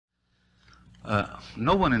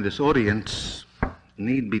No one in this audience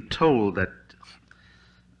need be told that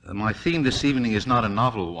my theme this evening is not a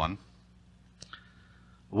novel one.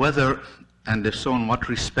 Whether, and if so in what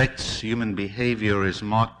respects, human behavior is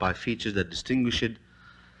marked by features that distinguish it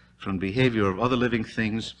from behavior of other living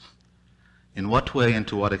things, in what way and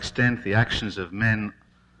to what extent the actions of men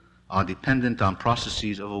are dependent on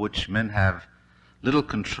processes over which men have little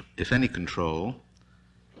control, if any control,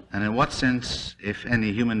 and in what sense, if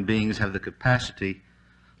any, human beings have the capacity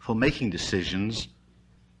for making decisions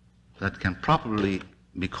that can properly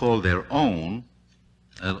be called their own,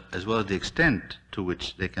 as well as the extent to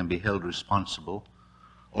which they can be held responsible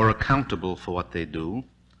or accountable for what they do.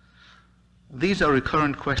 These are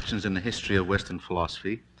recurrent questions in the history of Western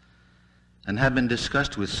philosophy and have been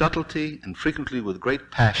discussed with subtlety and frequently with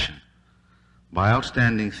great passion by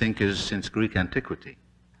outstanding thinkers since Greek antiquity.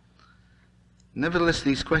 Nevertheless,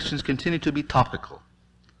 these questions continue to be topical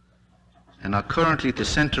and are currently at the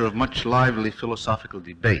center of much lively philosophical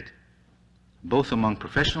debate, both among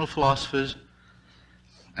professional philosophers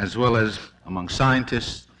as well as among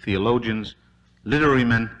scientists, theologians, literary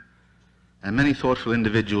men, and many thoughtful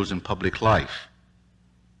individuals in public life.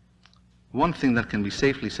 One thing that can be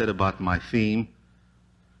safely said about my theme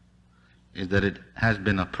is that it has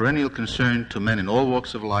been a perennial concern to men in all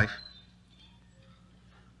walks of life,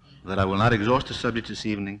 that I will not exhaust the subject this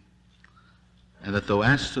evening, and that though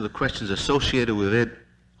answers to the questions associated with it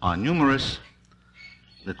are numerous,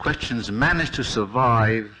 the questions manage to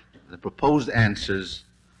survive the proposed answers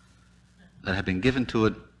that have been given to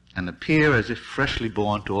it and appear as if freshly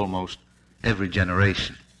born to almost every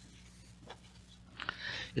generation.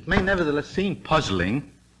 It may nevertheless seem puzzling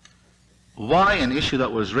why an issue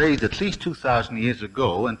that was raised at least 2,000 years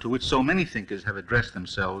ago and to which so many thinkers have addressed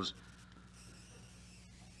themselves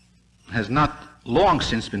has not long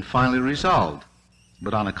since been finally resolved,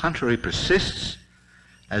 but on the contrary persists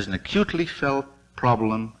as an acutely felt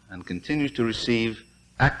problem and continues to receive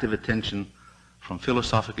active attention from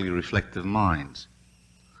philosophically reflective minds.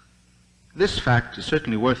 This fact is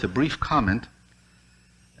certainly worth a brief comment,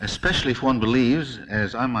 especially if one believes,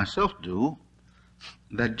 as I myself do,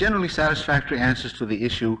 that generally satisfactory answers to the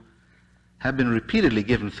issue have been repeatedly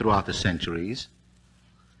given throughout the centuries,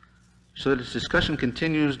 so that its discussion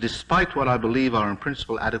continues despite what I believe are in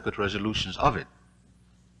principle adequate resolutions of it.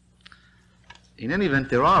 In any event,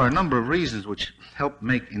 there are a number of reasons which help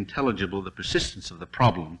make intelligible the persistence of the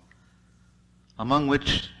problem, among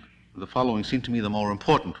which the following seem to me the more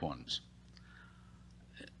important ones.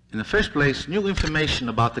 In the first place, new information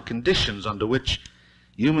about the conditions under which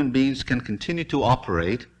human beings can continue to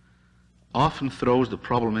operate often throws the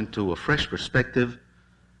problem into a fresh perspective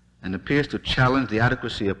and appears to challenge the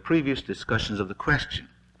adequacy of previous discussions of the question.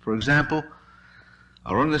 For example,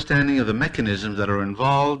 our understanding of the mechanisms that are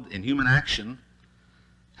involved in human action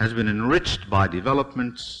has been enriched by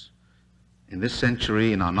developments in this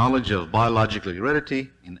century in our knowledge of biological heredity,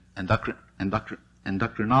 in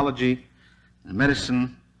endocrinology, in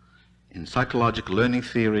medicine, in psychological learning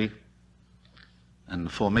theory, and the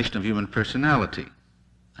formation of human personality.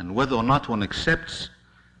 And whether or not one accepts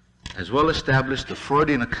as well established the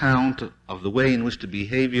Freudian account of the way in which the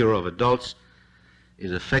behavior of adults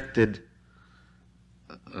is affected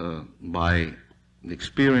by the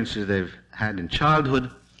experiences they've had in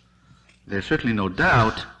childhood, there's certainly no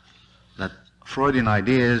doubt that Freudian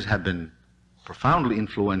ideas have been profoundly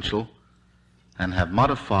influential and have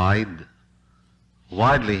modified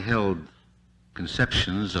widely held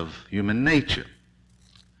conceptions of human nature.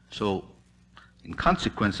 So, in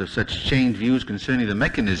consequence of such changed views concerning the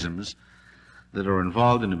mechanisms that are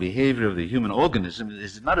involved in the behavior of the human organism, it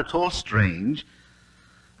is not at all strange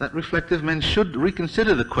that reflective men should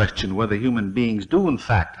reconsider the question whether human beings do in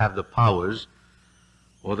fact have the powers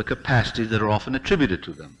or the capacities that are often attributed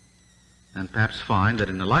to them, and perhaps find that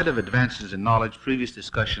in the light of advances in knowledge, previous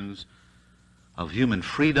discussions of human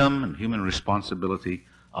freedom and human responsibility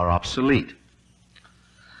are obsolete.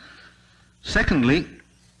 Secondly,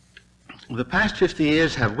 the past 50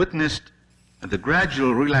 years have witnessed the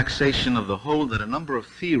gradual relaxation of the hold that a number of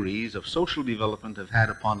theories of social development have had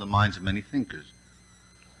upon the minds of many thinkers.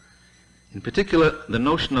 In particular, the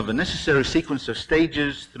notion of a necessary sequence of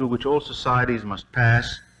stages through which all societies must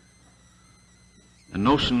pass, a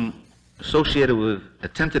notion associated with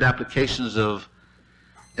attempted applications of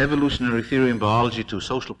evolutionary theory and biology to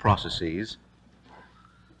social processes,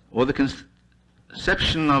 or the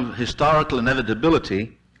conception of historical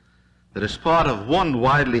inevitability that as part of one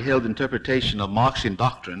widely held interpretation of Marxian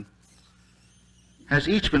doctrine has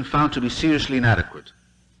each been found to be seriously inadequate.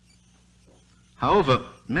 However,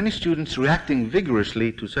 many students reacting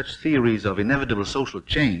vigorously to such theories of inevitable social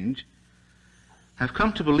change have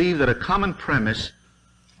come to believe that a common premise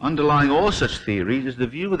underlying all such theories is the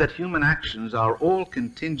view that human actions are all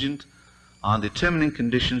contingent on determining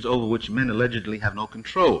conditions over which men allegedly have no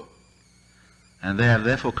control. And they have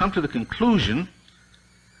therefore come to the conclusion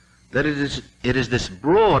that it is this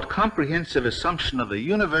broad, comprehensive assumption of a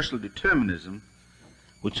universal determinism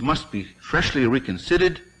which must be freshly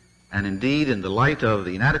reconsidered, and indeed, in the light of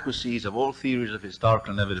the inadequacies of all theories of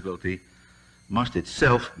historical inevitability, must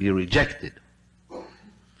itself be rejected.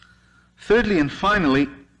 Thirdly and finally,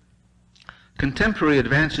 contemporary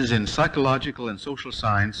advances in psychological and social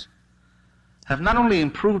science have not only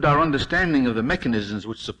improved our understanding of the mechanisms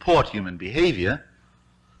which support human behavior,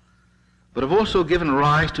 but have also given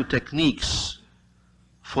rise to techniques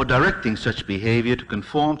for directing such behavior to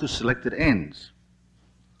conform to selected ends.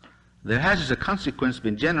 There has, as a consequence,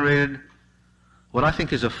 been generated what I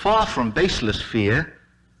think is a far from baseless fear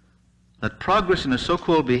that progress in the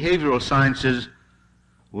so-called behavioral sciences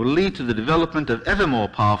will lead to the development of ever more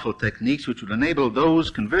powerful techniques which will enable those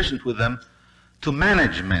conversant with them to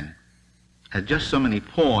manage men as just so many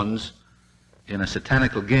pawns in a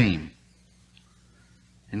satanical game.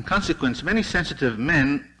 In consequence, many sensitive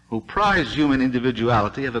men who prize human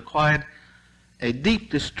individuality have acquired a deep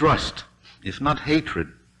distrust, if not hatred,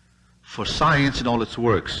 for science and all its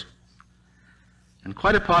works. And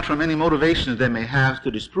quite apart from any motivations they may have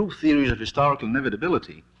to disprove theories of historical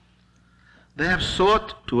inevitability, they have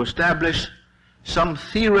sought to establish some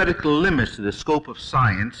theoretical limits to the scope of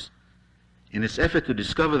science in its effort to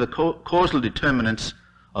discover the causal determinants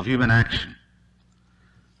of human action.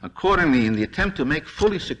 Accordingly, in the attempt to make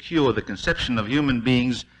fully secure the conception of human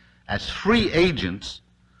beings as free agents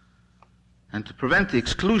and to prevent the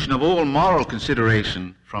exclusion of all moral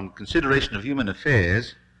consideration from consideration of human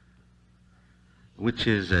affairs, which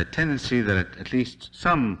is a tendency that at least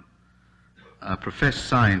some professed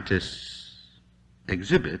scientists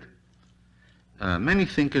exhibit, many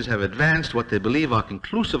thinkers have advanced what they believe are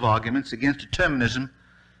conclusive arguments against determinism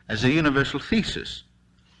as a universal thesis,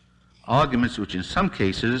 arguments which in some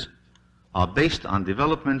cases are based on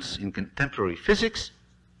developments in contemporary physics,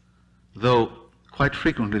 though quite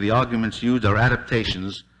frequently the arguments used are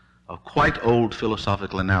adaptations of quite old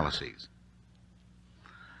philosophical analyses.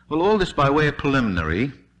 Well, all this by way of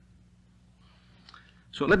preliminary.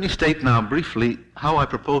 So let me state now briefly how I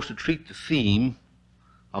propose to treat the theme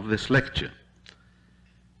of this lecture.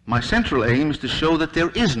 My central aim is to show that there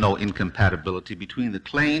is no incompatibility between the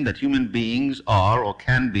claim that human beings are or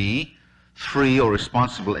can be free or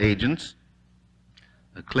responsible agents,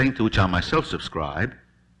 a claim to which I myself subscribe,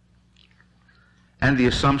 and the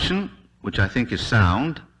assumption, which I think is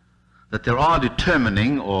sound, that there are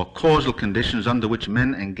determining or causal conditions under which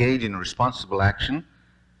men engage in responsible action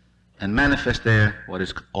and manifest their, what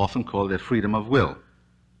is often called their freedom of will.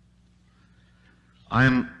 I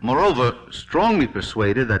am, moreover, strongly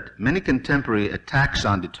persuaded that many contemporary attacks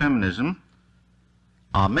on determinism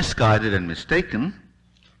are misguided and mistaken,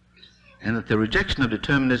 and that the rejection of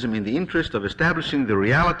determinism in the interest of establishing the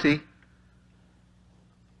reality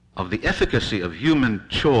of the efficacy of human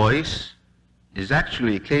choice is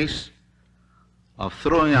actually a case of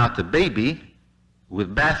throwing out the baby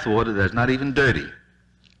with bathwater that's not even dirty.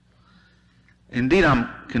 Indeed, I'm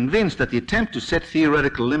convinced that the attempt to set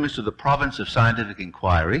theoretical limits to the province of scientific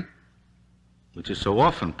inquiry, which is so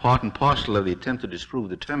often part and parcel of the attempt to disprove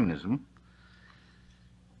determinism,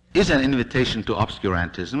 is an invitation to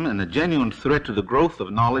obscurantism and a genuine threat to the growth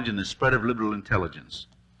of knowledge and the spread of liberal intelligence.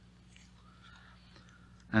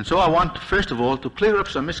 And so I want, first of all, to clear up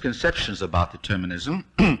some misconceptions about determinism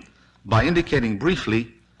by indicating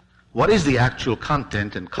briefly what is the actual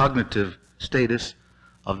content and cognitive status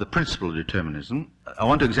of the principle of determinism. I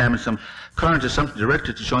want to examine some current assumptions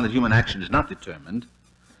directed to showing that human action is not determined.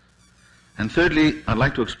 And thirdly, I'd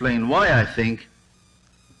like to explain why I think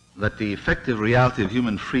that the effective reality of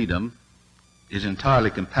human freedom is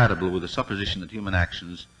entirely compatible with the supposition that human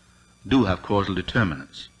actions do have causal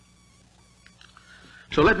determinants.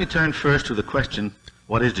 So let me turn first to the question,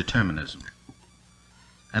 what is determinism?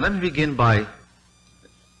 And let me begin by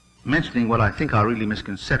mentioning what I think are really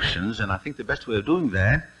misconceptions, and I think the best way of doing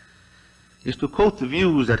that is to quote the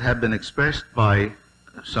views that have been expressed by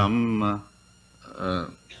some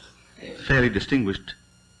fairly distinguished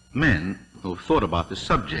men who have thought about this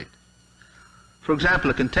subject. For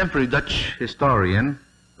example, a contemporary Dutch historian,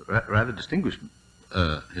 rather distinguished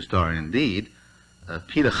historian indeed,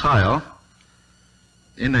 Peter Nagel,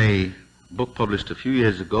 in a book published a few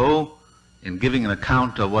years ago, in giving an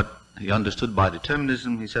account of what he understood by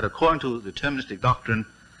determinism, he said, according to deterministic doctrine,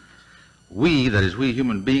 we, that is we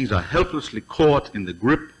human beings, are helplessly caught in the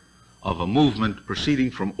grip of a movement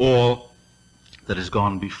proceeding from all that has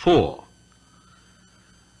gone before.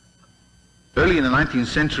 Early in the 19th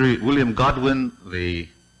century, William Godwin, the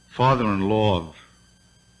father-in-law of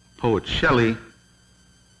poet Shelley,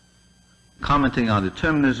 commenting on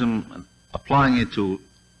determinism and applying it to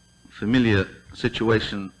a familiar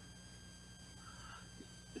situation,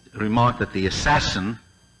 remarked that the assassin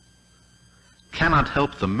cannot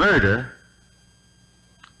help the murder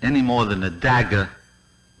any more than a dagger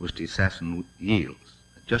which the assassin yields.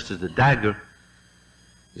 Just as the dagger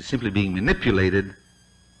is simply being manipulated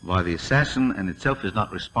by the assassin and itself is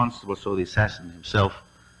not responsible, so the assassin himself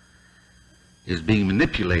is being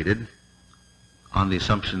manipulated on the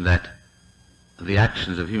assumption that the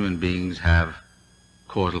actions of human beings have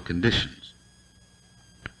causal conditions.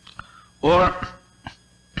 Or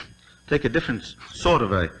take a different sort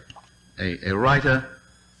of a writer,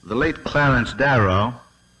 the late Clarence Darrow,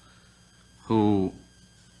 who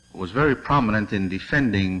was very prominent in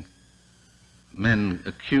defending men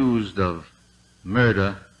accused of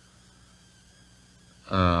murder,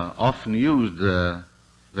 often used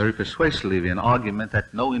very persuasively an argument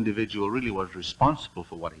that no individual really was responsible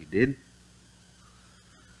for what he did.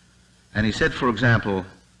 And he said, for example,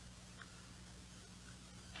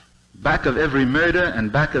 back of every murder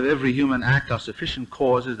and back of every human act are sufficient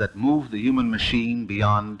causes that move the human machine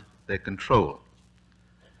beyond their control.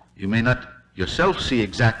 You may not yourself see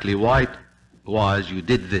exactly why it was you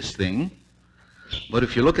did this thing, but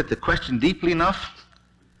if you look at the question deeply enough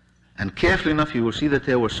and carefully enough, you will see that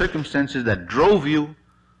there were circumstances that drove you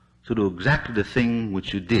to do exactly the thing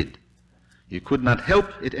which you did. You could not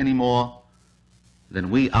help it any more than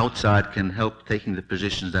we outside can help taking the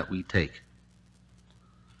positions that we take.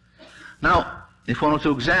 Now, if one were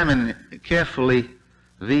to examine carefully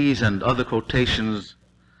these and other quotations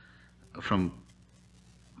from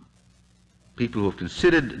people who have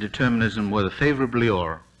considered determinism, whether favorably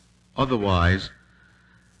or otherwise,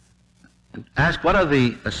 ask what are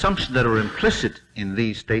the assumptions that are implicit in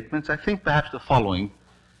these statements, I think perhaps the following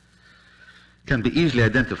can be easily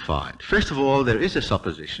identified. First of all, there is a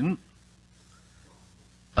supposition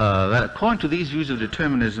that according to these views of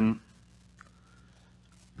determinism,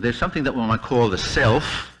 there's something that one might call the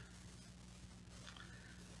self,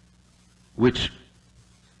 which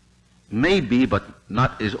may be, but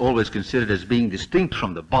not is always considered as being distinct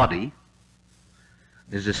from the body.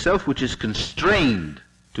 There's a self which is constrained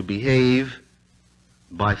to behave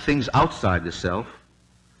by things outside the self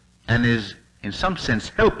and is in some sense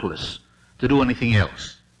helpless to do anything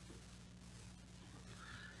else.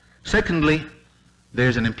 Secondly,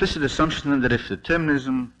 there's an implicit assumption that if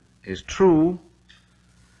determinism is true,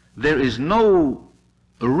 there is no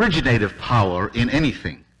originative power in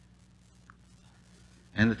anything,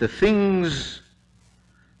 and that the things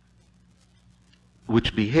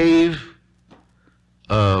which behave,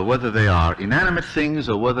 whether they are inanimate things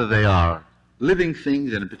or whether they are living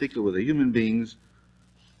things, and in particular whether human beings,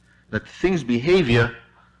 that things' behavior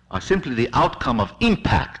are simply the outcome of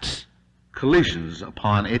impacts, collisions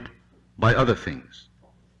upon it by other things.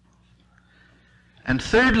 And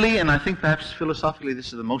thirdly, and I think perhaps philosophically this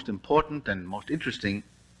is the most important and most interesting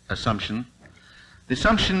assumption, the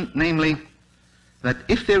assumption, namely, that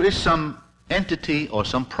if there is some entity or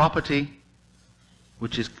some property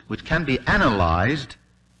which can be analyzed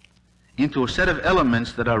into a set of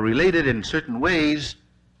elements that are related in certain ways,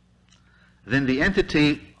 then the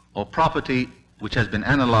entity or property which has been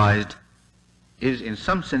analyzed is in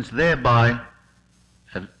some sense thereby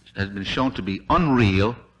has been shown to be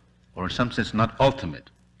unreal, or in some sense not ultimate.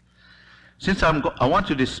 Since I want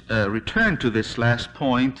to return to this last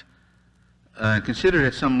point and consider it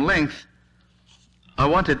at some length, I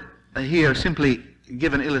wanted here simply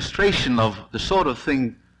give an illustration of the sort of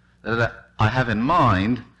thing that I have in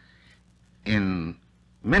mind in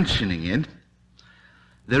mentioning it.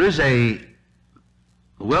 There is a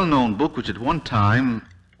well-known book which at one time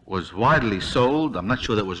was widely sold, I'm not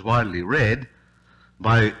sure that it was widely read,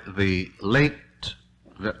 by the late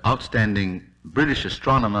outstanding British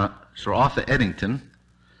astronomer Sir Arthur Eddington,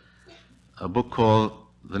 a book called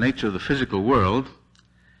The Nature of the Physical World,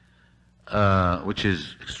 which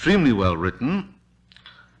is extremely well written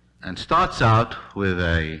and starts out with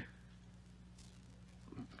a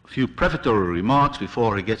few prefatory remarks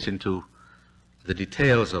before he gets into the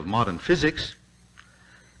details of modern physics,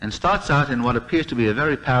 and starts out in what appears to be a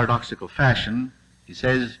very paradoxical fashion. He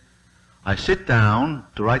says, I sit down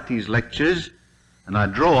to write these lectures and I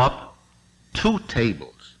draw up two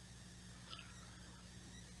tables.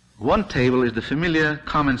 One table is the familiar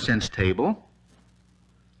common sense table,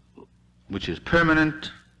 which is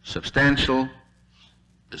permanent, substantial,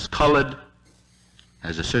 is colored,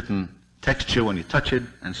 has a certain texture when you touch it,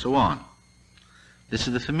 and so on. This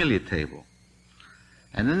is the familiar table.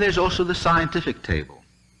 And then there's also the scientific table.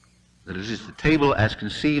 That is the table as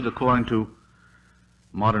conceived according to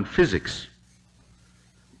modern physics,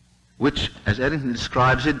 which, as Eddington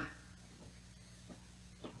describes it,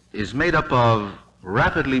 is made up of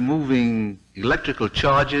rapidly moving electrical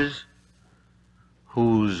charges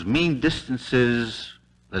whose mean distances,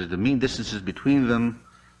 that is, the mean distances between them,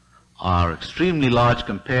 are extremely large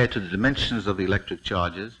compared to the dimensions of the electric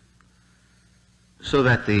charges, so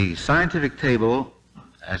that the scientific table,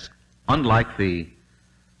 as unlike the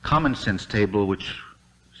common sense table, which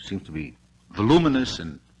seems to be voluminous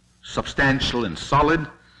and substantial and solid,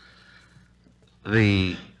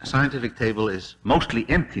 the scientific table is mostly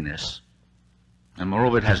emptiness, and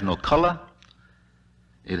moreover it has no color,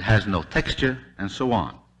 it has no texture, and so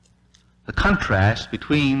on. The contrast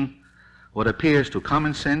between what appears to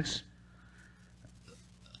common sense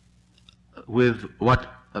with what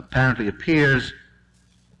apparently appears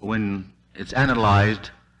when it's analyzed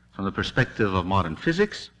from the perspective of modern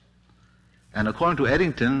physics, and according to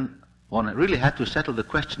Eddington, one really had to settle the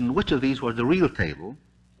question which of these was the real table.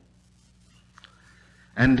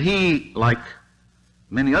 And he, like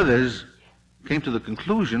many others, came to the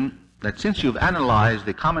conclusion that since you've analyzed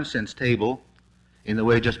the common sense table in the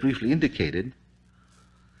way just briefly indicated,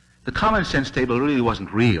 the common sense table really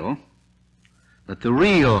wasn't real, that the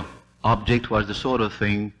real object was the sort of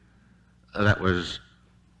thing that was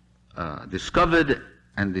discovered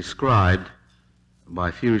and described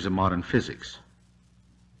by theories of modern physics.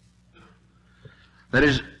 That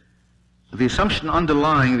is, the assumption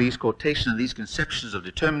underlying these quotations and these conceptions of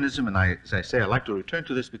determinism, and as I say, I like to return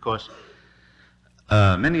to this because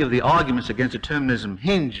many of the arguments against determinism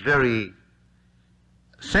hinge very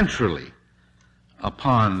centrally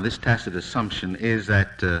upon this tacit assumption, is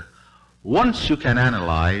that once you can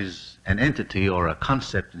analyze an entity or a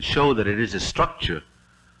concept and show that it is a structure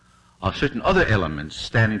of certain other elements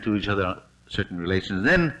standing to each other in certain relations,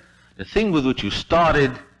 then the thing with which you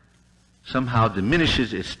started somehow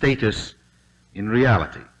diminishes its status in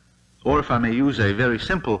reality. Or if I may use a very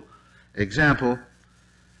simple example,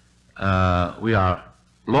 I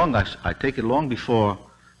take it long before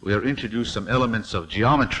we are introduced some elements of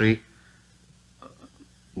geometry,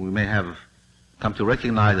 we may have come to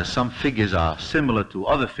recognize that some figures are similar to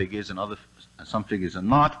other figures and some figures are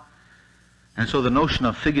not. And so the notion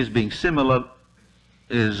of figures being similar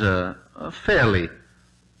is a fairly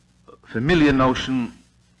familiar notion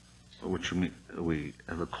which we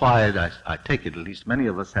have acquired, I take it, at least many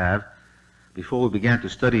of us have, before we began to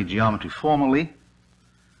study geometry formally.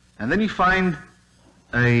 And then you find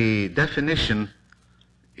a definition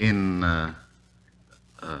in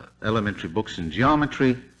elementary books in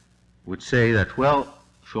geometry which say that, well,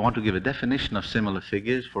 if we want to give a definition of similar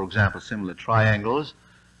figures, for example, similar triangles,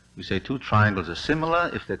 we say two triangles are similar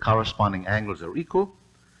if their corresponding angles are equal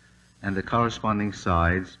and the corresponding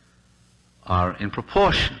sides are in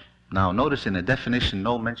proportion. Now, notice in the definition,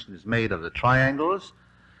 no mention is made of the triangles,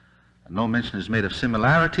 no mention is made of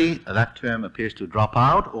similarity. That term appears to drop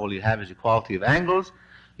out. All you have is equality of angles.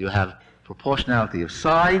 You have proportionality of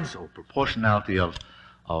sides or proportionality of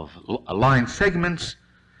aligned segments.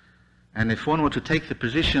 And if one were to take the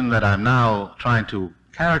position that I'm now trying to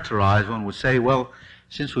characterize, one would say, well,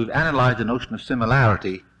 since we've analyzed the notion of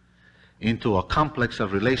similarity into a complex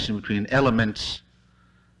of relation between elements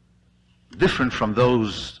different from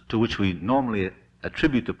those to which we normally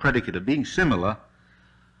attribute the predicate of being similar,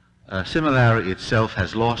 similarity itself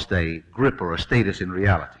has lost a grip or a status in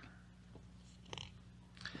reality.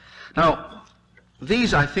 Now,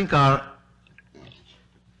 these, I think, are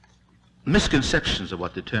misconceptions of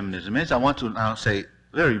what determinism is. I want to now say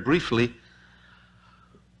very briefly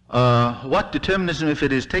what determinism, if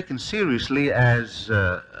it is taken seriously as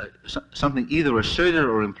something either asserted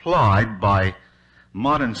or implied by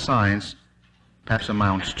modern science, perhaps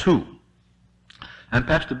amounts to. And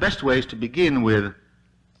perhaps the best way is to begin with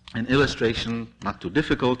an illustration, not too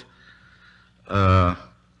difficult.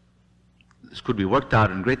 This could be worked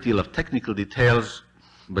out in a great deal of technical details,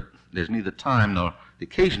 but there's neither time nor the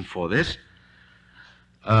occasion for this.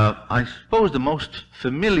 I suppose the most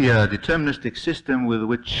familiar deterministic system with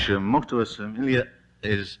which most of us are familiar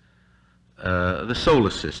is the solar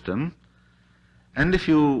system. And if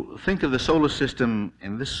you think of the solar system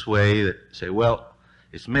in this way, that say, well,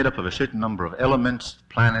 it's made up of a certain number of elements,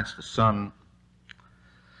 planets, the sun,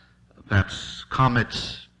 perhaps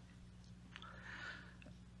comets,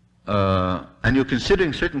 and you're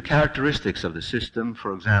considering certain characteristics of the system,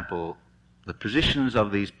 for example, the positions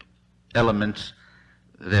of these elements,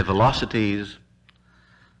 their velocities,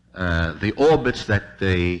 the orbits that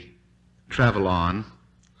they travel on,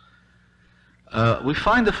 we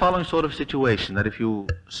find the following sort of situation, that if you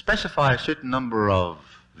specify a certain number of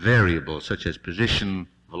variables, such as position,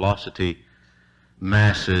 velocity,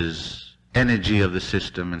 masses, energy of the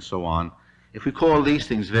system, and so on, if we call these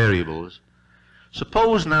things variables,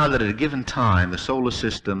 suppose now that at a given time the solar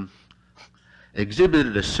system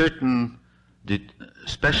exhibited a certain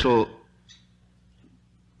special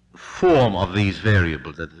form of these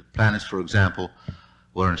variables, that the planets, for example,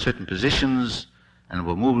 were in certain positions and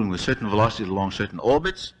were moving with certain velocities along certain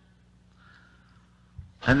orbits.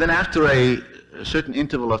 And then after a certain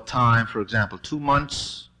interval of time, for example 2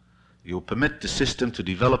 months, you permit the system to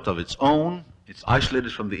develop of its own. It's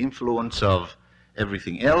isolated from the influence of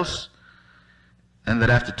everything else. And that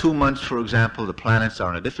after 2 months, for example, the planets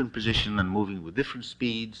are in a different position and moving with different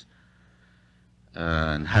speeds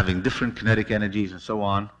and having different kinetic energies and so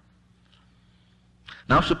on.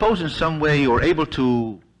 Now suppose in some way you're able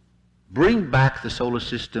to bring back the solar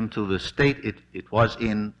system to the state it was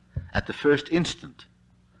in at the first instant,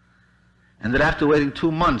 and that after waiting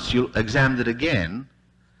 2 months you examined it again,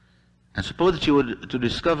 and suppose that you were to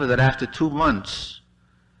discover that after 2 months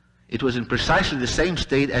it was in precisely the same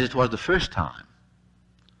state as it was the first time,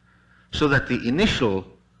 so that the initial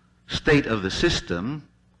state of the system,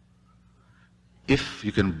 if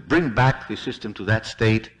you can bring back the system to that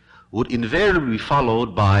state, would invariably be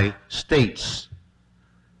followed by states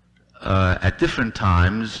at different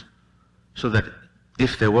times, so that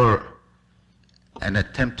if there were an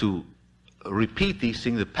attempt to repeat these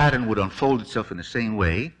things, the pattern would unfold itself in the same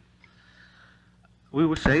way. We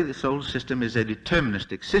would say the solar system is a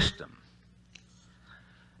deterministic system.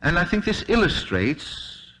 And I think this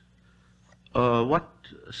illustrates what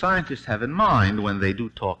scientists have in mind when they do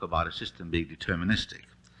talk about a system being deterministic.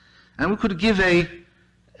 And we could give a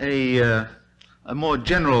more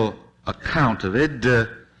general account of it,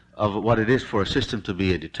 of what it is for a system to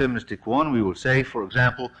be a deterministic one. We will say, for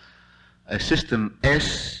example, a system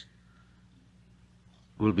S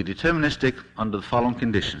will be deterministic under the following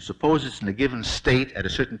conditions. Suppose it's in a given state at a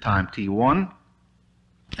certain time t1,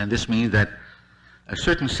 and this means that a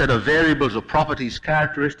certain set of variables or properties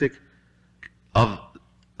characteristic of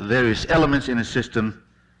various elements in a system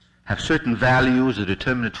have certain values or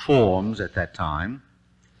determinate forms at that time.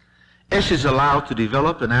 S is allowed to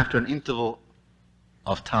develop, and after an interval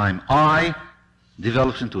of time I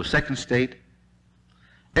develops into a second state.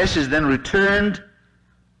 S is then returned,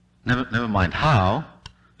 never mind how,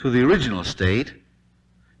 to the original state,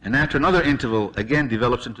 and after another interval again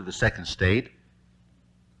develops into the second state,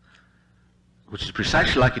 which is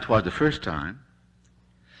precisely like it was the first time.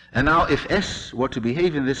 And now if S were to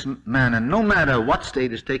behave in this manner, no matter what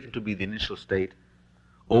state is taken to be the initial state,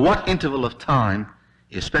 or what interval of time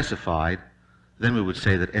is specified, then we would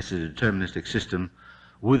say that S is a deterministic system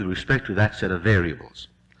with respect to that set of variables.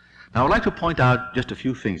 Now I'd like to point out just a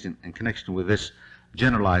few things in connection with this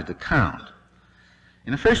generalized account.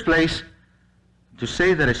 In the first place, to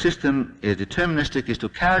say that a system is deterministic is to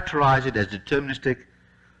characterize it as deterministic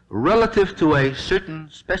relative to a certain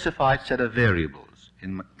specified set of variables.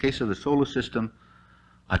 In the case of the solar system,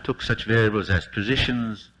 I took such variables as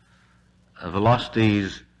positions,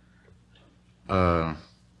 velocities,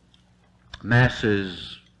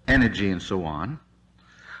 masses, energy, and so on.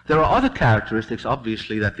 There are other characteristics,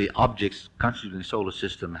 obviously, that the objects constituting the solar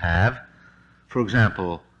system have. For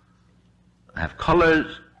example, have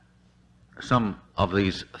colors. Some of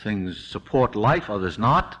these things support life, others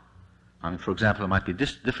not. I mean, for example, there might be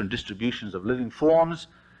different distributions of living forms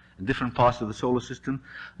in different parts of the solar system.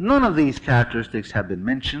 None of these characteristics have been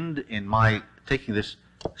mentioned in my taking this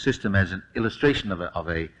system as an illustration of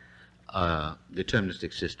a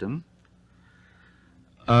deterministic system.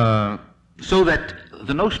 So that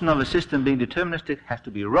the notion of a system being deterministic has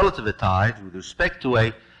to be relativized with respect to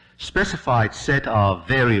a specified set of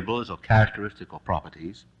variables or characteristics or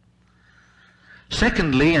properties.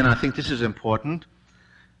 Secondly, and I think this is important,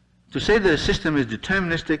 to say that a system is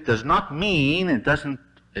deterministic does not mean, it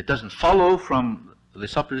doesn't follow from the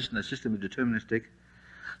supposition that a system is deterministic,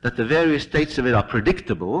 that the various states of it are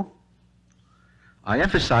predictable. I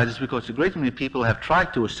emphasize this because a great many people have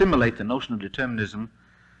tried to assimilate the notion of determinism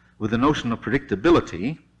with the notion of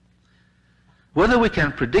predictability. Whether we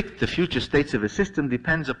can predict the future states of a system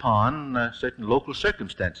depends upon certain local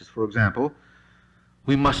circumstances. For example,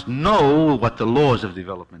 we must know what the laws of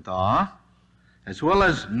development are, as well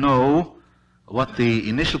as know what the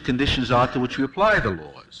initial conditions are to which we apply the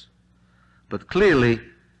laws. But clearly,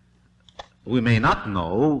 we may not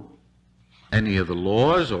know any of the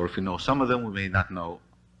laws, or if we know some of them, we may not know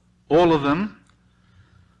all of them.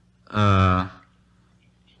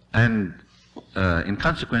 In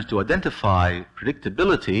consequence, to identify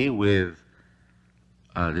predictability with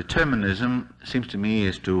determinism seems to me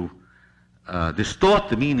is to distort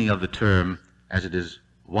the meaning of the term as it is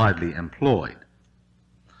widely employed.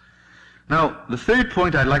 Now, the third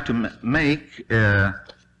point I'd like to make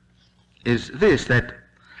is this, that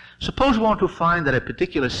suppose we want to find that a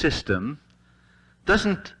particular system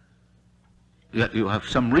doesn't, you have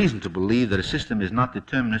some reason to believe that a system is not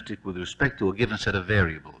deterministic with respect to a given set of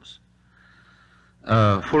variables.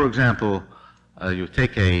 For example, you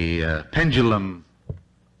take a pendulum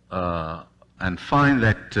and find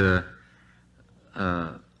that,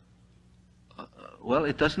 well,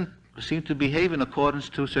 it doesn't seem to behave in accordance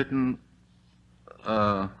to certain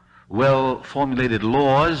well-formulated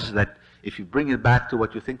laws, that if you bring it back to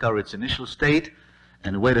what you think are its initial state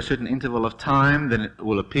and wait a certain interval of time, then it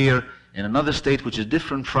will appear in another state which is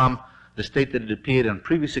different from the state that it appeared on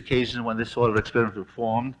previous occasions when this sort of experiment was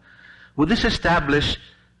performed. Would this establish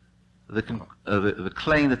the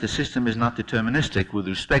claim that the system is not deterministic with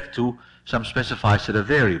respect to some specified set of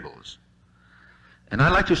variables? And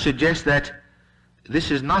I'd like to suggest that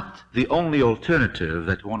this is not the only alternative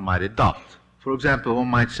that one might adopt. For example, one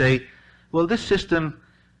might say, well, this system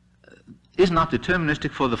is not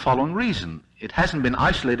deterministic for the following reason. It hasn't been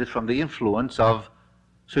isolated from the influence of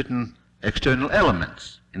certain external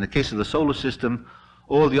elements. In the case of the solar system,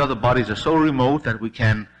 all the other bodies are so remote that we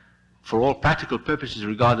can, for all practical purposes,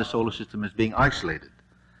 regard the solar system as being isolated.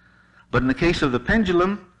 But in the case of the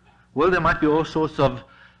pendulum, well, there might be all sorts of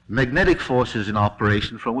magnetic forces in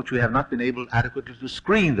operation from which we have not been able adequately to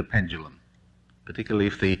screen the pendulum, particularly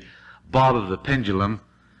if the bob of the pendulum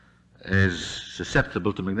is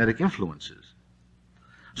susceptible to magnetic influences.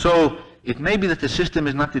 So it may be that the system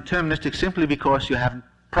is not deterministic simply because you haven't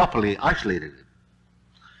properly isolated it.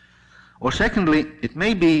 Or secondly, it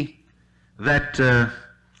may be that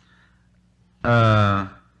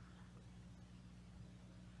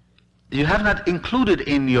you have not included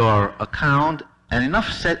in your account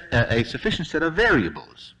a sufficient set of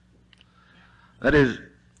variables. That is,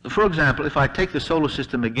 for example, if I take the solar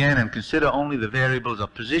system again and consider only the variables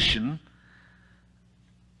of position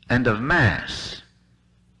and of mass,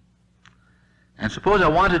 and suppose I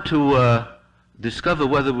wanted to discover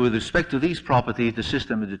whether with respect to these properties the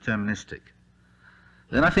system is deterministic,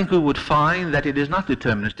 then I think we would find that it is not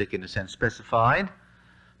deterministic in the sense specified,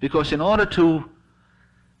 because in order to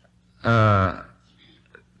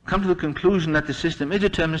come to the conclusion that the system is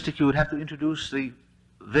deterministic, you would have to introduce the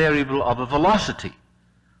variable of a velocity.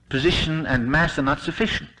 Position and mass are not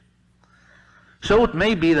sufficient. So it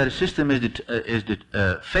may be that a system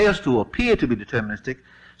fails to appear to be deterministic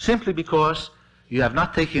simply because you have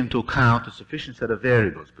not taken into account a sufficient set of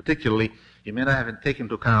variables. Particularly, you may not have taken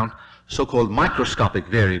into account so-called microscopic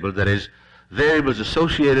variables, that is, variables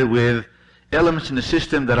associated with elements in the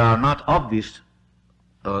system that are not obvious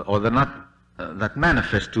or they're not that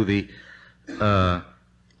manifest to the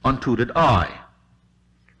untutored eye.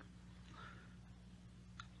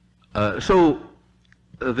 So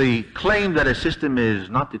the claim that a system is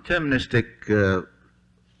not deterministic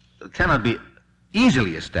cannot be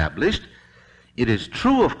easily established. It is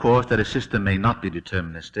true, of course, that a system may not be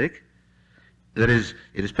deterministic. That is,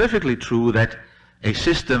 it is perfectly true that a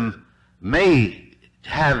system may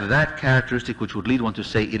have that characteristic which would lead one to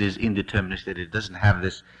say it is indeterministic, that it doesn't have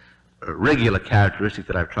this regular characteristic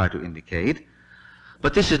that I've tried to indicate.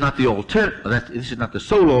 But this is not the this is not the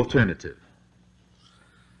sole alternative.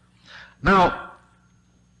 Now,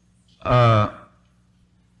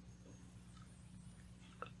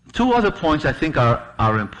 two other points I think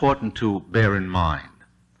are important to bear in mind.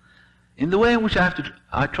 In the way in which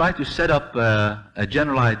I try to set up a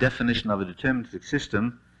generalized definition of a deterministic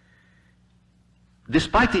system,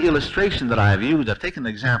 despite the illustration that I have used, I've taken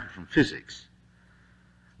an example from physics,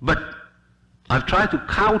 but I've tried to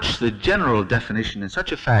couch the general definition in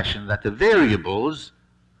such a fashion that the variables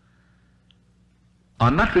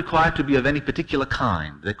are not required to be of any particular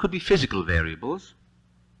kind. They could be physical variables,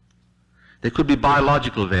 they could be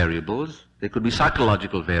biological variables, they could be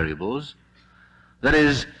psychological variables. That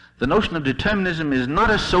is, the notion of determinism is not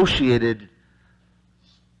associated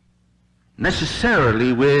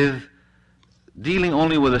necessarily with dealing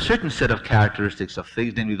only with a certain set of characteristics of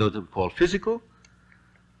things, namely those that we call physical.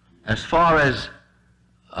 As far as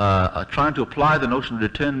trying to apply the notion of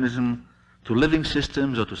determinism to living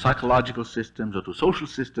systems or to psychological systems or to social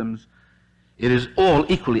systems, it is all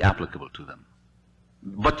equally applicable to them.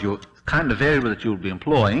 But the kind of variable that you will be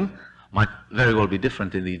employing might very well be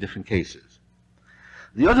different in the different cases.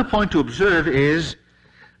 The other point to observe is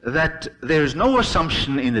that there is no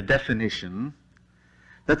assumption in the definition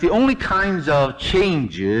that the only kinds of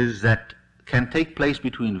changes that can take place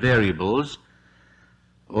between variables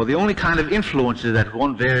or the only kind of influences that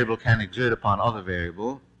one variable can exert upon other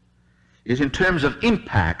variable, is in terms of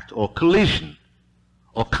impact or collision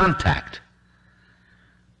or contact.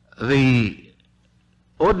 The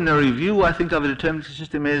ordinary view, I think, of a deterministic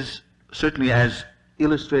system is, certainly as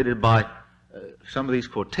illustrated by some of these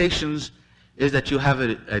quotations, is that you have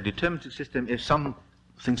a deterministic system if something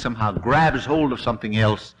somehow grabs hold of something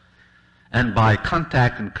else and by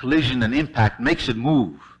contact and collision and impact makes it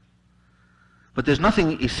move. But there's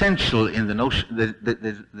nothing essential in the notion,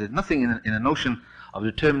 there's nothing in a notion of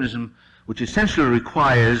determinism which essentially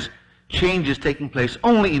requires changes taking place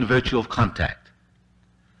only in virtue of contact.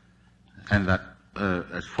 And that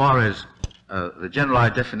as far as the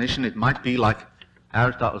generalized definition, it might be like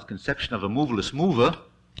Aristotle's conception of a moveless mover,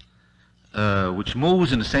 which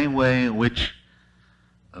moves in the same way in which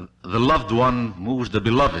the loved one moves the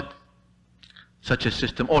beloved. Such a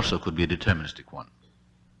system also could be a deterministic one.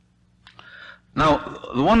 Now,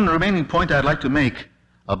 the one remaining point I'd like to make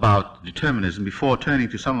about determinism before turning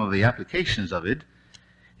to some of the applications of it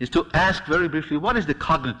is to ask very briefly, what is the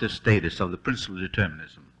cognitive status of the principle of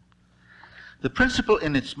determinism? The principle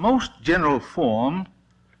in its most general form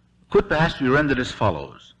could perhaps be rendered as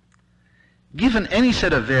follows. Given any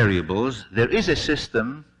set of variables, there is a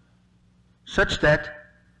system such that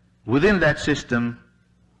within that system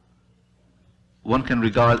one can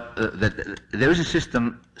regard that there is a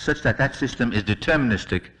system such that that system is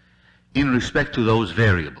deterministic in respect to those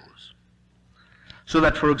variables. So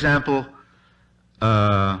that, for example,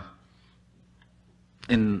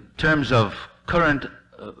 in terms of current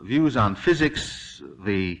views on physics,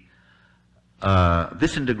 the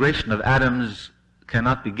disintegration of atoms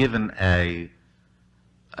cannot be given a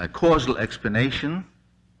causal explanation,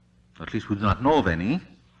 or at least we do not know of any,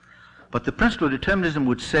 but the principle of determinism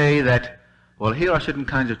would say that, well, here are certain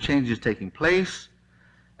kinds of changes taking place,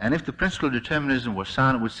 and if the principle of determinism were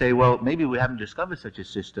sound, it would say, well, maybe we haven't discovered such a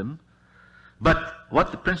system, but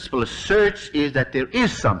what the principle asserts is that there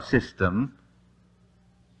is some system,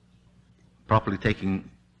 properly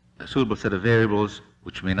taking a suitable set of variables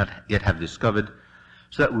which we may not yet have discovered,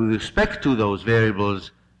 so that with respect to those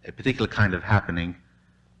variables, a particular kind of happening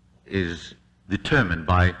is determined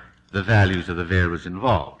by the values of the variables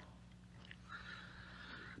involved.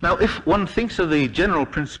 Now, if one thinks of the general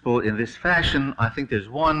principle in this fashion, I think there's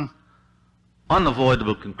one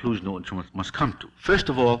unavoidable conclusion which one must come to. First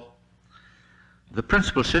of all, the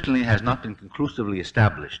principle certainly has not been conclusively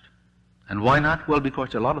established. And why not? Well, because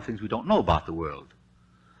there are a lot of things we don't know about the world.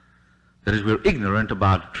 That is, we're ignorant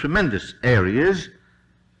about tremendous areas,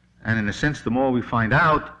 and in a sense, the more we find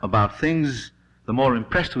out about things, the more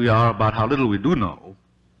impressed we are about how little we do know.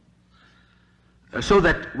 So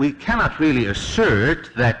that we cannot really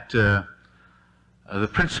assert that the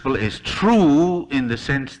principle is true in the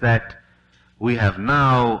sense that we have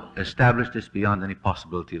now established this beyond any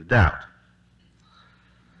possibility of doubt.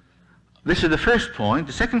 This is the first point.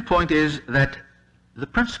 The second point is that the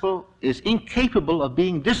principle is incapable of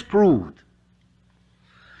being disproved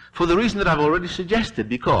for the reason that I've already suggested,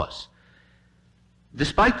 because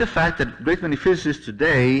despite the fact that a great many physicists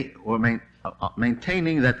today were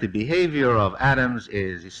maintaining that the behavior of atoms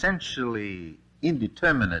is essentially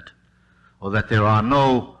indeterminate, or that there are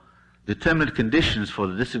no determinate conditions for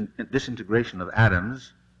the disintegration of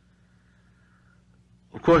atoms,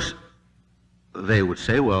 of course they would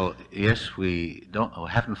say, well, yes, we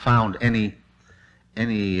haven't found any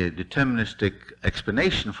deterministic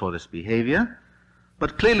explanation for this behavior,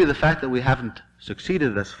 but clearly the fact that we haven't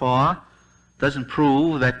succeeded thus far doesn't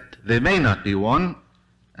prove that there may not be one,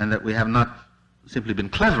 and that we have not simply been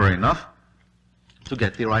clever enough to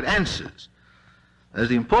get the right answers. As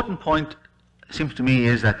the important point, it seems to me,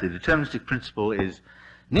 is that the deterministic principle is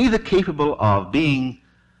neither capable of being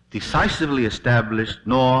decisively established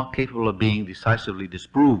nor capable of being decisively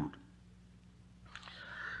disproved.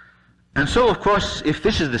 And so, of course, if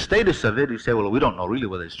this is the status of it, you say, well, we don't know really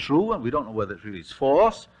whether it's true, and we don't know whether it really is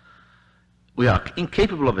false. We are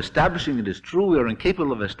incapable of establishing it as true, we are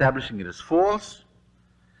incapable of establishing it as false.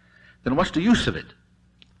 Then what's the use of it?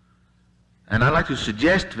 And I'd like to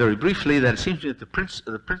suggest very briefly that it seems to me that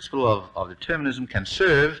the principle of determinism can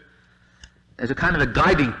serve as a kind of a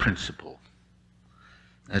guiding principle,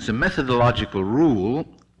 as a methodological rule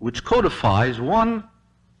which codifies one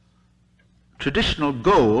traditional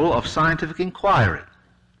goal of scientific inquiry.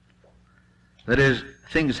 That is,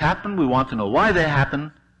 things happen, we want to know why they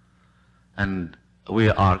happen, and we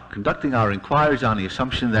are conducting our inquiries on the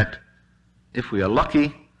assumption that if we are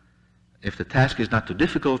lucky, if the task is not too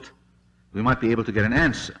difficult, we might be able to get an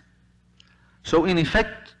answer. So in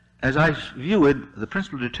effect, as I view it, the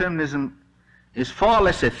principle of determinism is far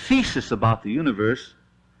less a thesis about the universe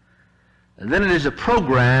then it is a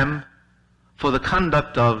program for the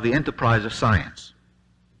conduct of the enterprise of science.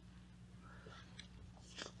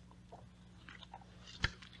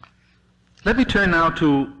 Let me turn now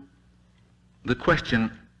to the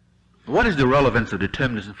question, what is the relevance of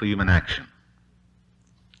determinism for human action?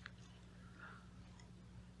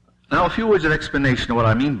 Now, a few words of explanation of what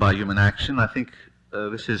I mean by human action. I think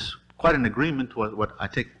this is quite in agreement with what I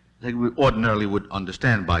think we ordinarily would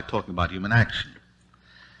understand by talking about human action.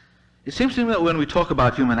 It seems to me that when we talk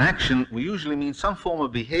about human action, we usually mean some form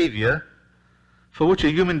of behavior for which a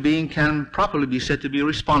human being can properly be said to be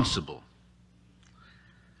responsible,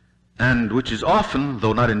 and which is often,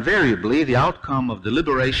 though not invariably, the outcome of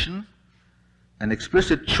deliberation, an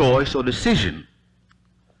explicit choice or decision,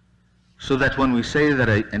 so that when we say that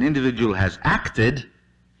an individual has acted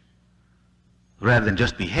rather than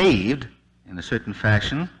just behaved in a certain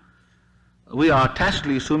fashion, we are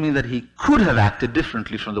tacitly assuming that he could have acted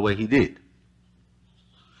differently from the way he did.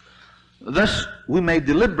 Thus, we may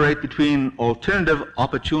deliberate between alternative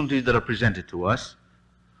opportunities that are presented to us.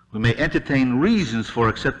 We may entertain reasons for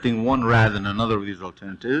accepting one rather than another of these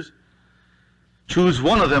alternatives, choose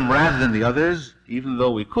one of them rather than the others, even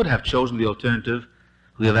though we could have chosen the alternative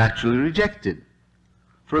we have actually rejected.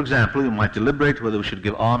 For example, we might deliberate whether we should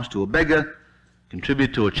give alms to a beggar,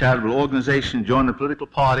 contribute to a charitable organization, join a political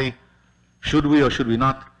party. Should we or should we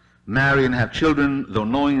not marry and have children, though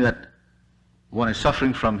knowing that one is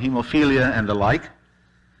suffering from hemophilia and the like?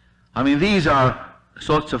 I mean, these are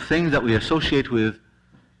sorts of things that we associate with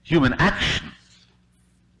human action,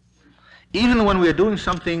 even when we are doing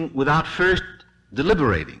something without first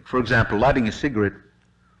deliberating. For example, lighting a cigarette,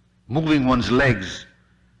 moving one's legs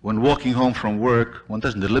when walking home from work. One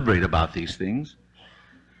doesn't deliberate about these things.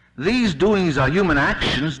 These doings are human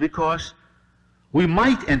actions because we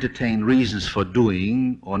might entertain reasons for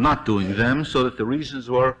doing or not doing them, so that the reasons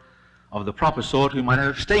were of the proper sort, we might have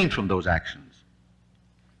abstained from those actions.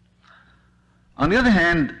 On the other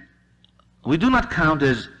hand, we do not count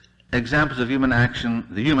as examples of human action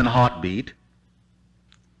the human heartbeat,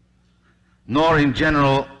 nor in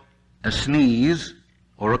general a sneeze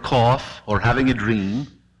or a cough or having a dream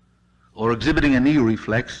or exhibiting a knee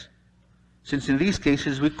reflex, since in these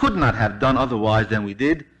cases we could not have done otherwise than we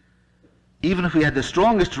did, even if we had the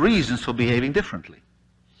strongest reasons for behaving differently.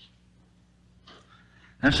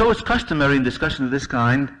 And so it's customary in discussions of this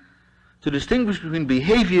kind to distinguish between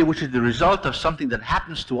behavior which is the result of something that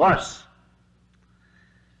happens to us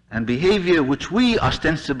and behavior which we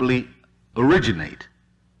ostensibly originate.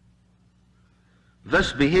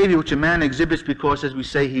 Thus, behavior which a man exhibits because, as we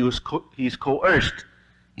say, he is coerced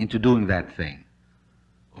into doing that thing,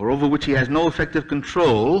 or over which he has no effective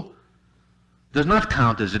control, does not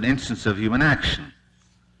count as an instance of human action,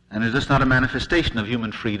 and is thus not a manifestation of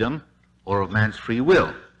human freedom or of man's free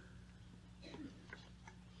will.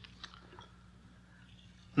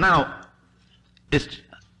 Now, it's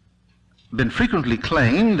been frequently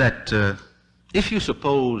claimed that if you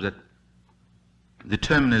suppose that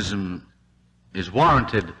determinism is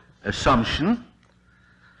warranted assumption,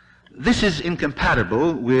 this is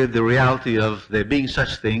incompatible with the reality of there being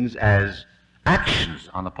such things as actions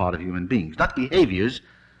on the part of human beings, not behaviors,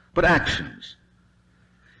 but actions.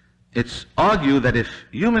 It's argued that if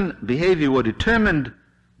human behavior were determined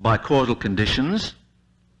by causal conditions,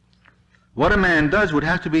 what a man does would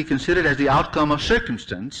have to be considered as the outcome of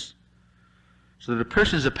circumstance, so that a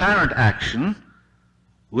person's apparent action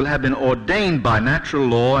will have been ordained by natural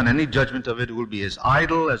law, and any judgment of it will be as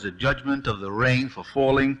idle as a judgment of the rain for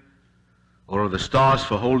falling or of the stars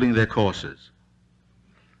for holding their courses.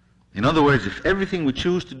 In other words, if everything we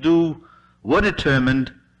choose to do were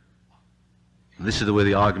determined, this is the way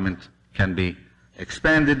the argument can be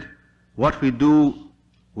expanded, what we do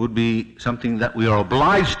would be something that we are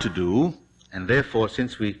obliged to do, and therefore,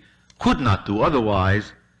 since we could not do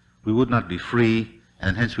otherwise, we would not be free,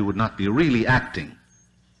 and hence we would not be really acting.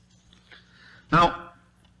 Now,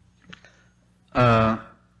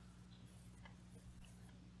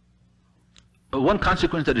 one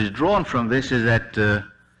consequence that is drawn from this is that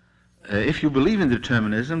if you believe in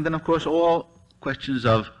determinism, then of course all questions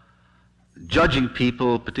of judging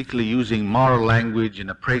people, particularly using moral language and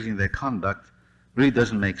appraising their conduct, really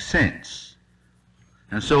doesn't make sense.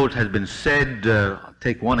 And so it has been said, I'll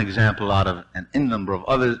take one example out of an n number of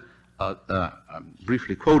others, I'm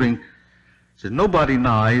briefly quoting, it says, "Nobody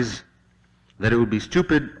denies that it would be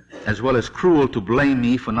stupid as well as cruel to blame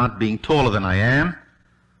me for not being taller than I am,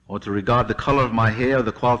 or to regard the color of my hair or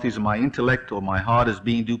the qualities of my intellect or my heart as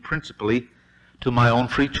being due principally to my own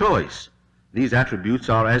free choice. These attributes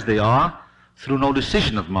are as they are through no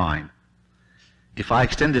decision of mine. if I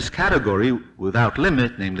extend this category without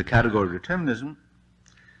limit, namely the category of determinism,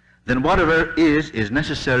 then whatever is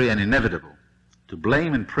necessary and inevitable. To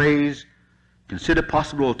blame and praise, consider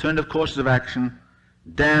possible alternative courses of action,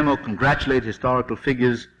 damn or congratulate historical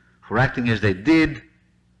figures for acting as they did,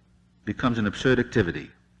 becomes an absurd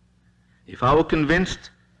activity. If I were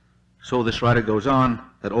convinced, so this writer goes on,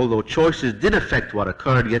 that although choices did affect what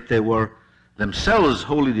occurred, yet they were themselves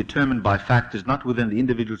wholly determined by factors not within the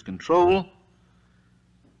individual's control,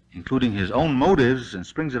 including his own motives and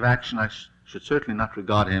springs of action, I should certainly not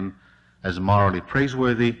regard him as morally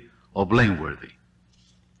praiseworthy or blameworthy.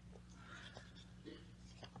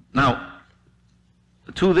 Now,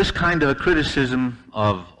 to this kind of a criticism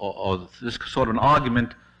or this sort of an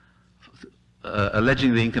argument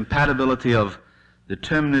alleging the incompatibility of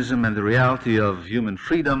determinism and the reality of human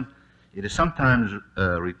freedom, it is sometimes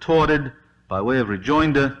retorted by way of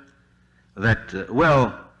rejoinder that,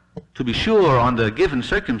 well, to be sure, under given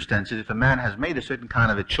circumstances, if a man has made a certain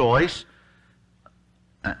kind of a choice,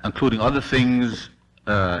 including other things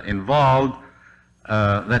involved,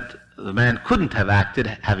 that the man couldn't have acted,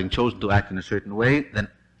 having chosen to act in a certain way, then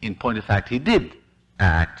in point of fact he did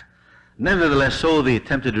act. Nevertheless, so the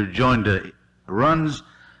attempted rejoinder runs,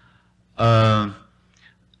 I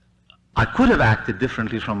could have acted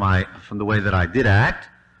differently from the way that I did act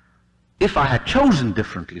if I had chosen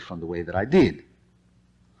differently from the way that I did.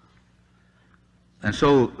 And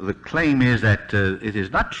so the claim is that it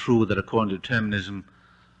is not true that according to determinism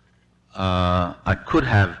I could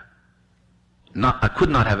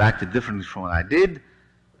not have acted differently from what I did.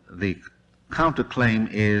 The counterclaim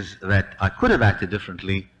is that I could have acted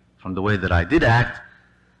differently from the way that I did act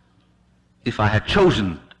if I had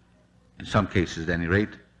chosen, in some cases at any rate,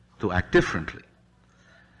 to act differently.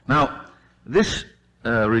 Now, this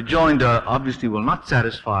rejoinder obviously will not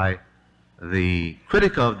satisfy the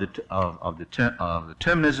critic of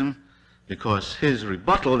determinism, because his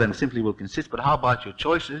rebuttal then simply will consist, but how about your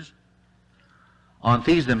choices? Aren't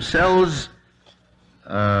these themselves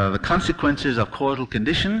the consequences of causal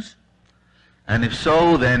conditions? And if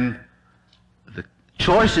so, then the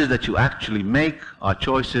choices that you actually make are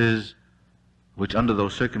choices which under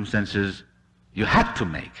those circumstances you had to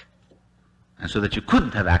make, and so that you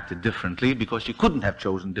couldn't have acted differently because you couldn't have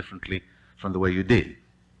chosen differently from the way you did.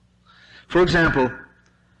 For example,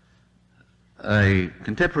 a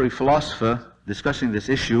contemporary philosopher discussing this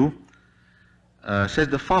issue says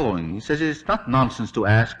the following. He says, it's not nonsense to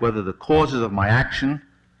ask whether the causes of my action,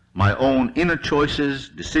 my own inner choices,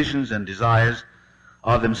 decisions, and desires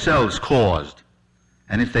are themselves caused.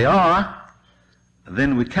 And if they are,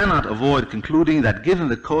 then we cannot avoid concluding that given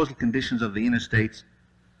the causal conditions of the inner states,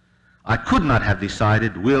 I could not have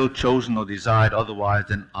decided, willed, chosen, or desired otherwise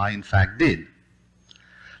than I in fact did.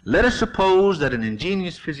 Let us suppose that an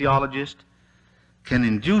ingenious physiologist can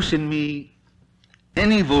induce in me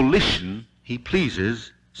any volition he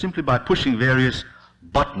pleases simply by pushing various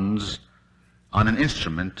buttons on an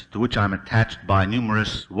instrument to which I am attached by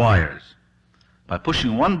numerous wires. By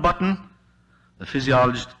pushing one button, the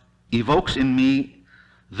physiologist evokes in me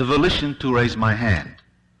the volition to raise my hand.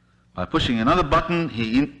 By pushing another button,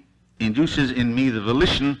 he induces in me the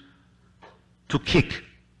volition to kick.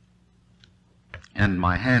 And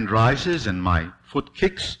my hand rises and my foot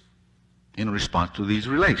kicks in response to these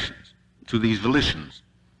relations, to these volitions.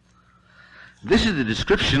 This is the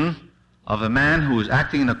description of a man who is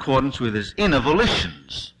acting in accordance with his inner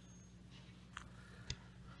volitions.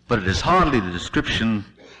 But it is hardly the description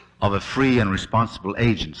of a free and responsible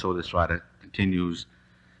agent, so this writer continues.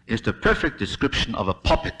 It's the perfect description of a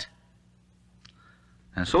puppet.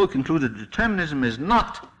 And so he concludes that determinism is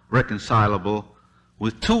not reconcilable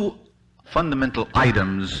with two fundamental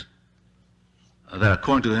items that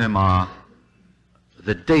according to him are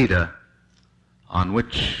the data on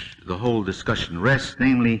which the whole discussion rests,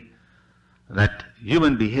 namely that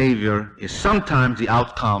human behavior is sometimes the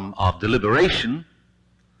outcome of deliberation,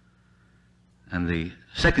 and the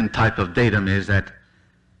second type of datum is that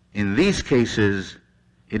in these cases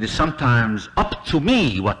it is sometimes up to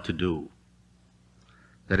me what to do.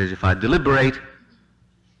 That is, if I deliberate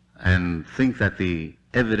and think that the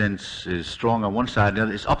evidence is strong on one side or the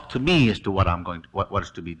other, it's up to me as to what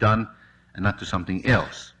is to be done, and not to something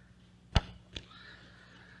else.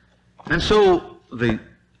 And so the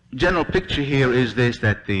general picture here is this,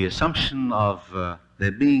 that the assumption of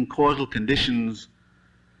there being causal conditions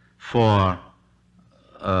for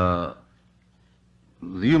the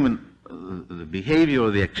behavior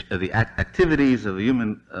or the activities of the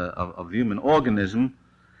human organism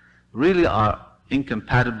really are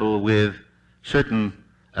incompatible with certain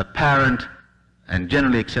apparent and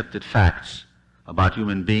generally accepted facts about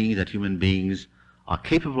human beings, that human beings are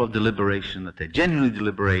capable of deliberation, that they genuinely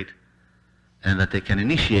deliberate, and that they can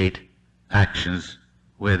initiate actions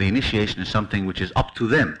where the initiation is something which is up to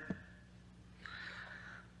them.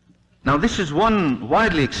 Now, this is one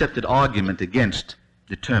widely accepted argument against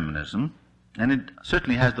determinism, and it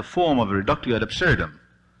certainly has the form of a reductio ad absurdum.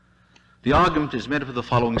 The argument is made up of the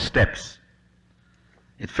following steps.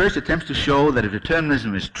 It first attempts to show that if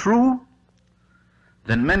determinism is true,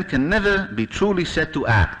 then men can never be truly said to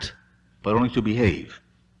act, but only to behave.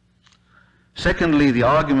 Secondly, the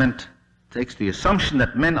argument takes the assumption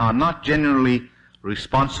that men are not generally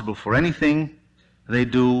responsible for anything they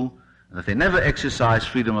do, that they never exercise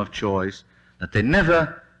freedom of choice, that they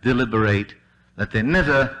never deliberate, that they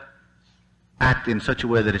never act in such a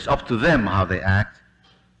way that it's up to them how they act,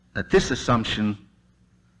 that this assumption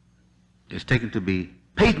is taken to be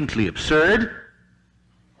patently absurd,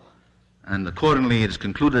 and accordingly it is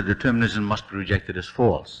concluded that determinism must be rejected as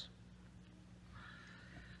false.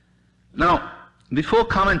 Now, before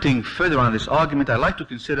commenting further on this argument, I'd like to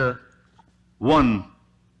consider one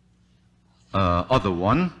other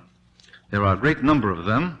one. There are a great number of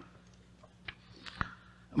them.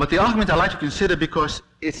 But the argument I'd like to consider, because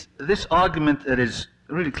it's this argument that is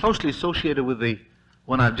really closely associated with the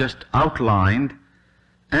one I've just outlined,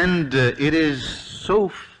 and it is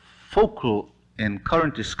so focal in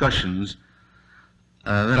current discussions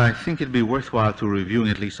that I think it'd be worthwhile to reviewing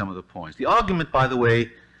at least some of the points. The argument, by the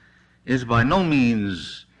way, is by no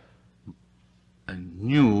means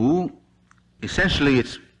new. Essentially,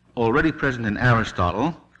 it's already present in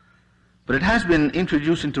Aristotle, but it has been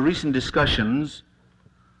introduced into recent discussions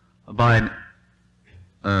by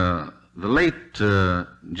the late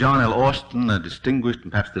John L. Austin, a distinguished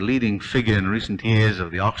and perhaps the leading figure in recent years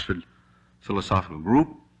of the Oxford Philosophical Group,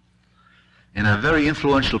 in a very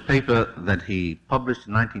influential paper that he published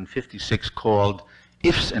in 1956 called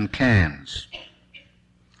Ifs and Cans.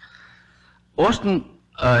 Austin,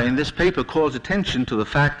 in this paper, calls attention to the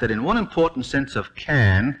fact that in one important sense of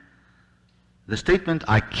can, the statement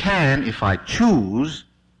 "I can if I choose"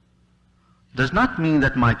 does not mean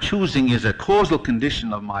that my choosing is a causal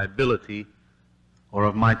condition of my ability or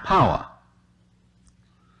of my power.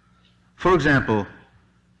 For example,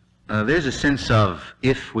 there's a sense of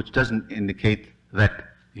if which doesn't indicate that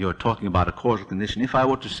you're talking about a causal condition. If I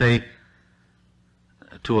were to say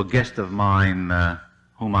to a guest of mine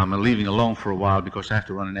whom I'm leaving alone for a while because I have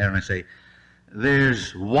to run an errand, and say,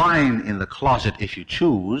 "There's wine in the closet if you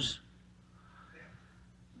choose,"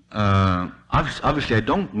 obviously I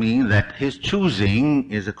don't mean that his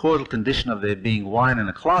choosing is a causal condition of there being wine in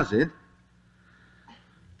a closet.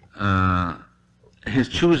 His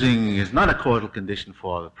choosing is not a causal condition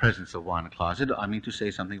for the presence of wine in a closet. I mean to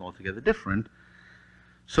say something altogether different.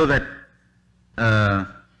 So that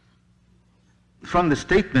from the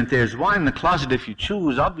statement, "There's wine in the closet if you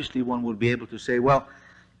choose," obviously one would be able to say, well,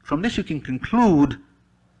 from this you can conclude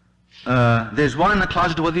there's wine in the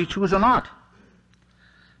closet whether you choose or not.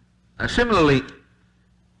 Similarly,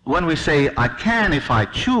 when we say "I can if I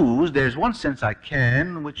choose," there's one sense "I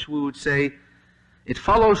can" which we would say it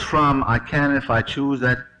follows from "I can if I choose"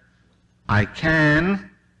 that I can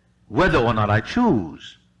whether or not I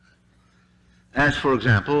choose. As, for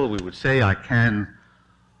example, we would say I can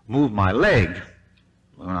move my leg,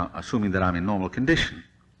 assuming that I'm in normal condition.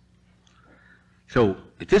 So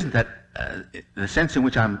it isn't that the sense in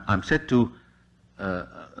which I'm said to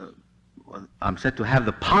have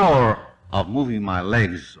the power of moving my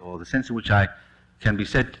legs, or the sense in which I can be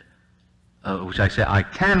said, which I say I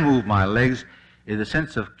can move my legs, is a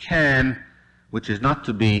sense of can which is not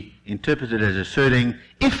to be interpreted as asserting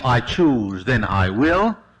if I choose then I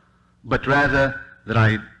will, but rather that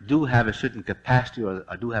I do have a certain capacity or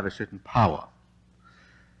I do have a certain power.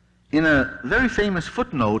 In a very famous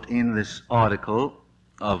footnote in this article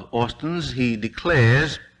of Austin's, he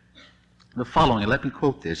declares the following. Let me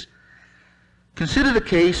quote this. "Consider the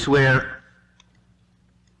case where,"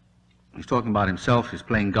 he's talking about himself, he's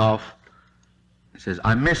playing golf. He says,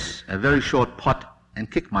 "I miss a very short putt and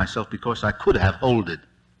kick myself because I could have holed it.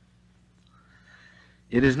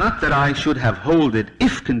 It is not that I should have holed it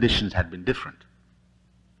if conditions had been different.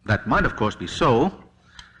 That might, of course, be so,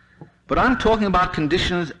 but I'm talking about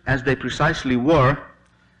conditions as they precisely were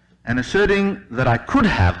and asserting that I could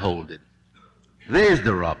have holed it. There's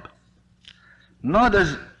the rub. Nor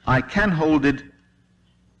does I can hold it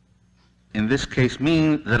in this case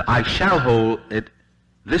mean that I shall hold it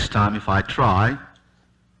this time if I try,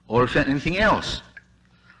 or if anything else.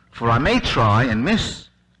 For I may try and miss,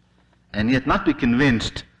 and yet not be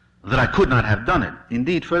convinced that I could not have done it.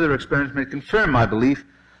 Indeed, further experience may confirm my belief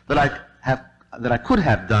that I could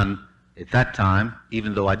have done it that time,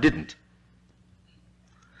 even though I didn't."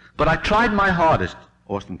 But I tried my hardest,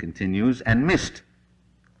 Austin continues, and missed.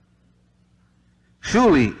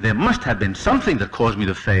 Surely there must have been something that caused me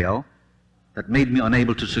to fail, that made me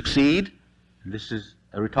unable to succeed. And this is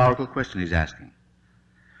a rhetorical question he's asking.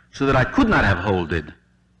 So that I could not have holded.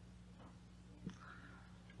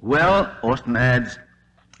 Well, Austin adds,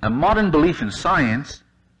 a modern belief in science,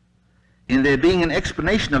 in there being an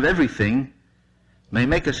explanation of everything, may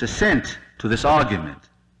make us assent to this argument,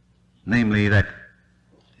 namely that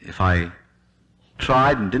if I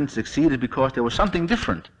tried and didn't succeed, it's because there was something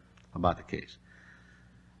different about the case.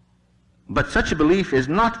 But such a belief is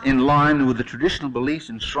not in line with the traditional beliefs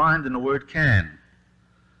enshrined in the word can.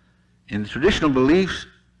 In the traditional beliefs,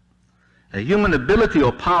 a human ability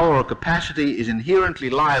or power or capacity is inherently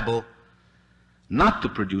liable not to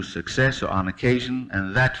produce success or on occasion,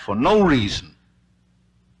 and that for no reason.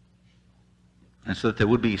 And so that there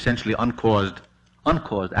would be essentially uncaused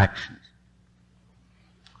actions.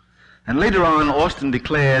 And later on, Austin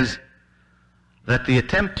declares that the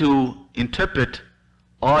attempt to interpret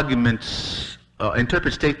arguments,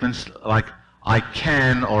 interpret statements like I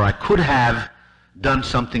can or I could have done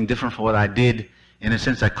something different from what I did, in a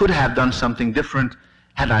sense I could have done something different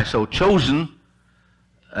had I so chosen,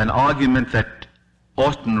 an argument that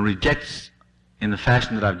Austin rejects in the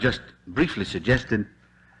fashion that I've just briefly suggested.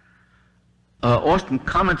 Austin,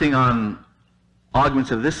 commenting on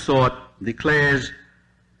arguments of this sort, declares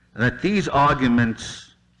that these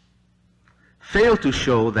arguments fail to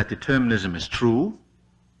show that determinism is true,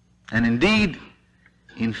 and indeed,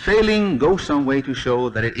 in failing, go some way to show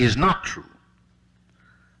that it is not true.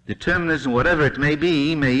 Determinism, whatever it may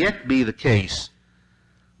be, may yet be the case,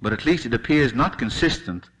 but at least it appears not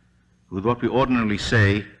consistent with what we ordinarily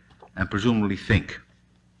say and presumably think.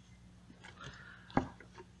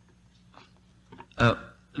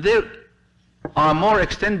 There are more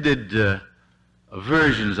extended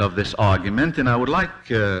versions of this argument, and I would like,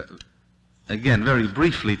 again, very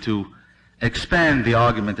briefly to expand the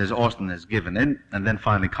argument as Austin has given it, and then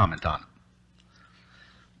finally comment on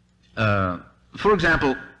it. For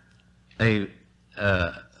example,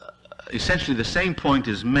 essentially the same point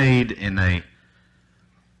is made in a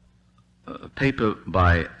paper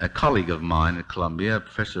by a colleague of mine at Columbia,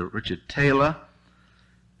 Professor Richard Taylor,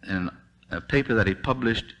 in a paper that he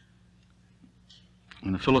published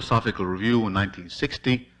in the Philosophical Review in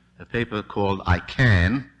 1960, a paper called I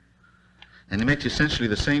Can, and he makes essentially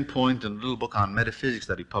the same point in a little book on metaphysics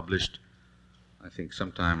that he published, I think,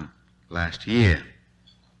 sometime last year.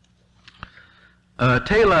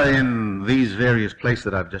 Taylor, in these various places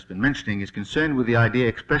that I've just been mentioning, is concerned with the idea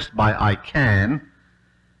expressed by I can,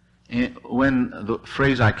 when the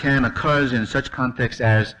phrase I can occurs in such context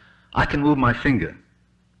as I can move my finger,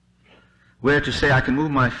 where to say I can move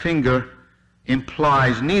my finger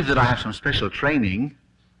implies neither that I have some special training,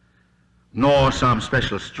 nor some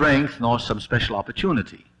special strength, nor some special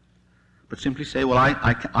opportunity, but simply say, well,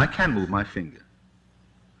 I can move my finger.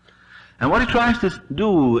 And what he tries to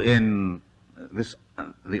do in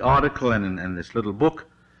the article and in this little book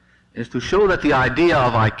is to show that the idea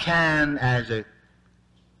of I can, as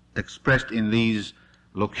expressed in these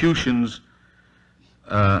locutions,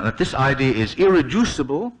 that this idea is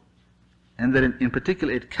irreducible, and that in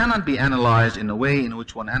particular it cannot be analyzed in the way in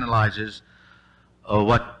which one analyzes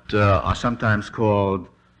what are sometimes called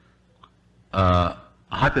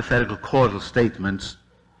hypothetical causal statements,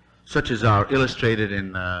 such as are illustrated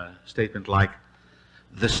in a statement like,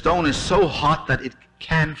 the stone is so hot that it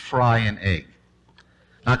can fry an egg.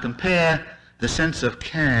 Now compare the sense of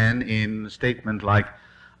can in a statement like,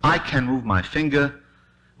 I can move my finger,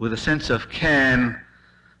 with a sense of can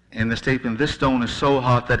in the statement, this stone is so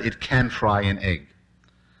hot that it can fry an egg.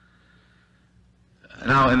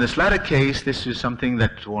 Now, in this latter case, this is something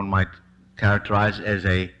that one might characterize as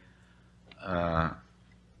a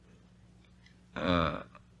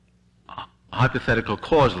hypothetical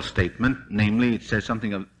causal statement, namely, it says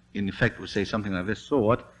something of, in effect, would say something of this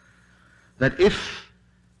sort, that if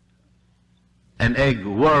an egg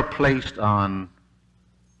were placed on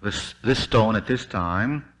this stone at this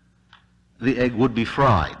time, the egg would be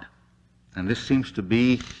fried. And this seems to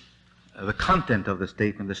be the content of the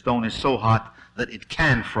statement, the stone is so hot that it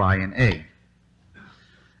can fry an egg.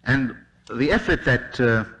 And the effort that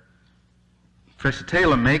Professor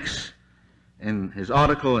Taylor makes in his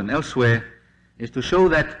article and elsewhere is to show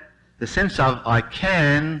that the sense of I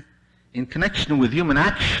can, in connection with human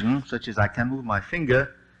action, such as I can move my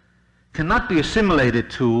finger, cannot be assimilated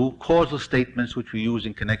to causal statements which we use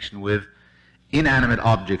in connection with inanimate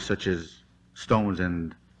objects such as stones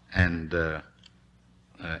and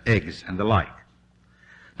eggs and the like.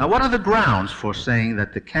 Now, what are the grounds for saying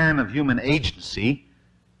that the can of human agency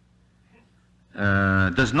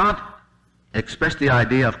does not express the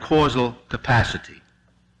idea of causal capacity.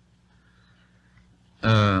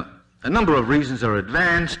 A number of reasons are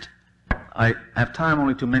advanced. I have time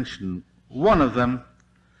only to mention one of them.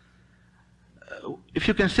 If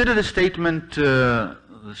you consider the statement, the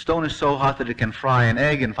stone is so hot that it can fry an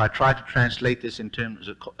egg, and if I try to translate this in terms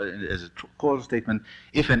of, as a causal statement,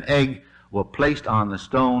 if an egg were placed on the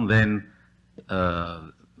stone, then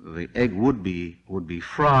the egg would be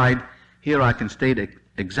fried. Here I can state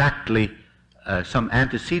exactly some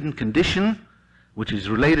antecedent condition which is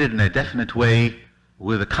related in a definite way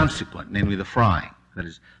with a consequent, namely the frying. That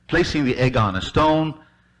is, placing the egg on a stone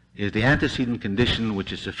is the antecedent condition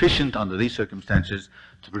which is sufficient under these circumstances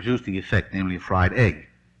to produce the effect, namely a fried egg.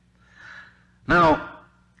 Now,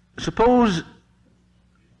 suppose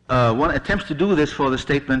one attempts to do this for the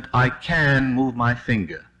statement, I can move my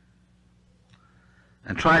finger,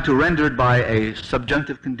 and try to render it by a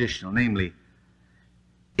subjunctive conditional, namely,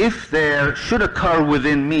 if there should occur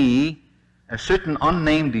within me a certain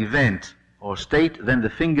unnamed event or state, then the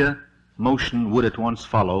finger motion would at once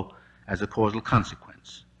follow as a causal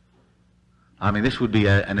consequence. I mean, this would be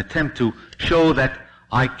an attempt to show that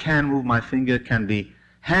I can move my finger can be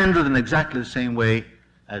handled in exactly the same way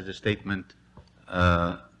as the statement,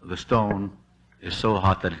 the stone is so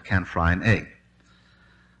hot that it can fry an egg.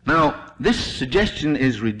 Now, this suggestion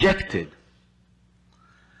is rejected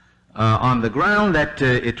on the ground that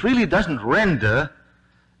it really doesn't render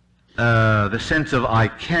the sense of I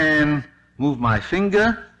can move my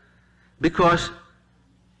finger, because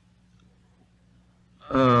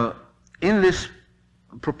in this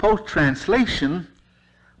proposed translation,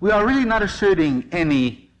 we are really not asserting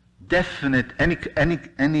any definite,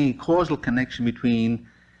 any causal connection between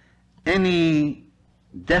any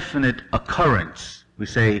definite occurrence. We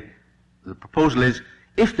say the proposal is,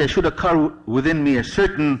 if there should occur within me a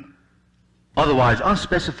certain otherwise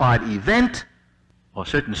unspecified event or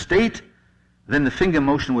certain state, then the finger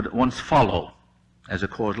motion would at once follow as a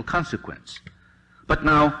causal consequence. But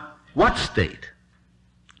now, what state?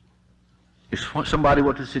 If somebody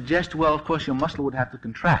were to suggest, well, of course, your muscle would have to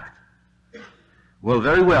contract. Well,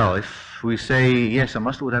 very well. If we say, yes, a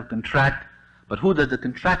muscle would have to contract, but who does the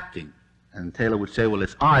contracting? And Taylor would say, well,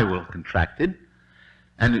 it's I will contract it.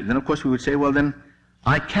 And then, of course, we would say, well, then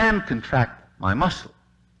I can contract my muscle.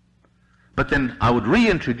 But then I would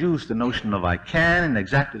reintroduce the notion of I can in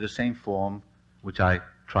exactly the same form which I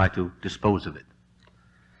try to dispose of it.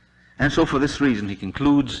 And so for this reason, he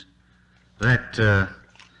concludes that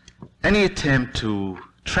any attempt to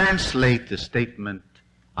translate the statement,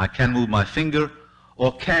 I can move my finger,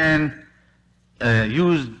 or can,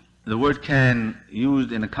 use the word can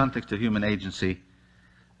used in the context of human agency,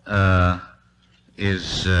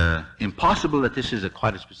 is impossible, that this is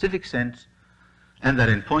quite a specific sense, and that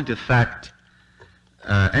in point of fact,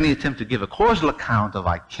 any attempt to give a causal account of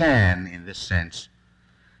I can in this sense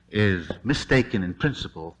is mistaken in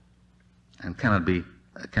principle and cannot be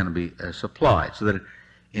supplied. So that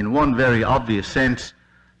in one very obvious sense,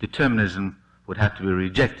 determinism would have to be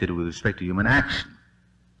rejected with respect to human action.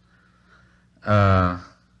 Now,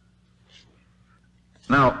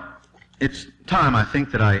 it's time, I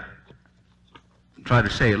think, that I try to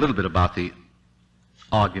say a little bit about the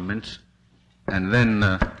arguments and then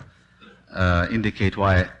indicate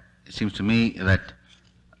why it seems to me that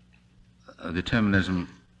determinism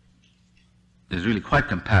is really quite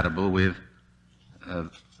compatible with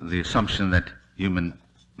the assumption that human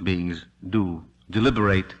beings do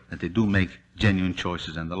deliberate, that they do make genuine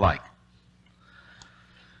choices and the like.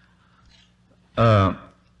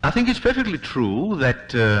 I think it's perfectly true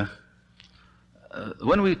that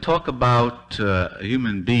when we talk about a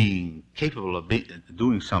human being capable of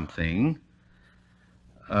doing something,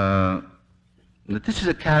 that this is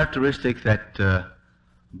a characteristic that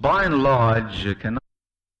by and large cannot,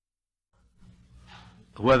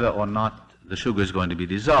 whether or not the sugar is going to be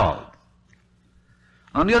dissolved.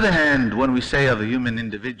 On the other hand, when we say of a human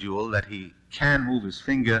individual that he can move his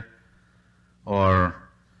finger, or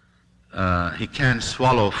he can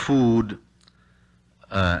swallow food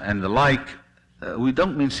and the like, we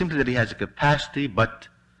don't mean simply that he has a capacity, but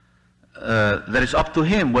that it's up to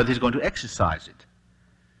him whether he's going to exercise it.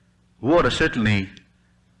 Water certainly,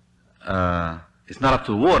 it's not up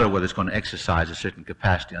to water whether it's going to exercise a certain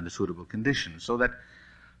capacity under suitable conditions. So that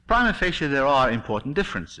prima facie there are important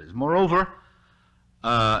differences. Moreover,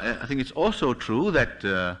 I think it's also true that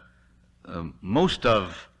most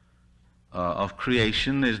of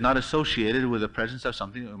creation is not associated with the presence of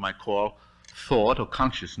something we might call thought or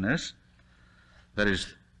consciousness. That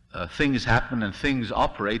is, things happen and things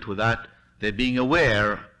operate without their being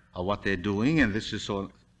aware of what they're doing, and this is the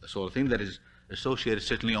sort of thing that is associated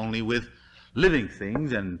certainly only with living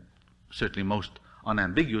things, and certainly most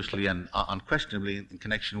unambiguously and unquestionably in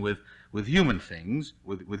connection with human things,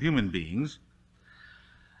 with human beings.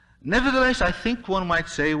 Nevertheless, I think one might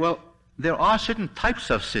say, well, there are certain types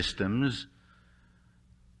of systems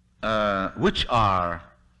which are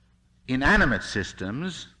inanimate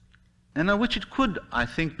systems, and of which it could, I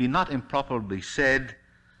think, be not improperly said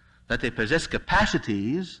that they possess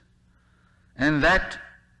capacities, and that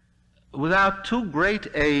without too great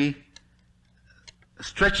a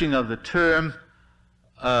stretching of the term,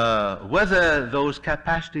 whether those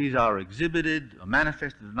capacities are exhibited or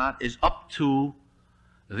manifested or not is up to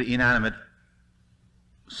the inanimate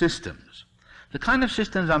systems. The kind of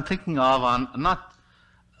systems I'm thinking of are not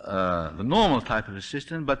the normal type of a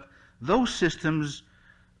system, but those systems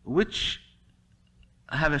which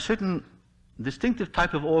have a certain distinctive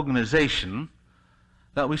type of organization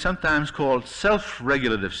that we sometimes call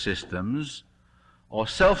self-regulative systems or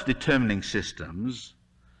self-determining systems,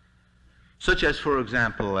 such as, for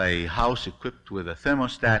example, a house equipped with a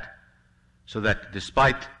thermostat, so that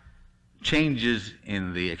despite changes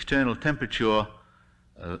in the external temperature,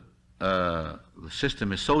 the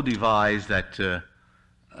system is so devised that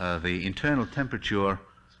the internal temperature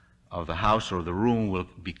of the house or the room will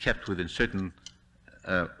be kept within certain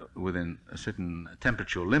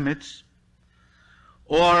temperature limits,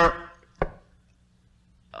 or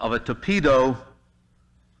of a torpedo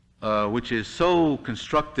which is so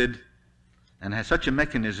constructed and has such a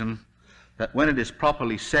mechanism that when it is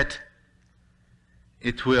properly set,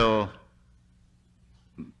 it will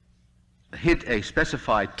hit a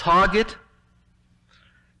specified target,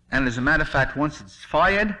 and as a matter of fact, once it's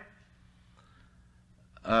fired,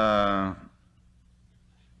 all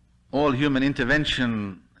human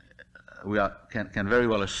intervention can very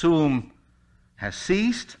well assume has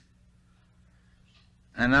ceased,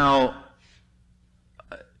 and now,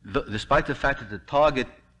 despite the fact that the target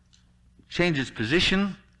changes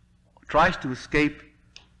position, tries to escape,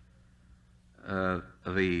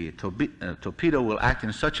 the torpedo will act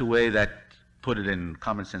in such a way that, put it in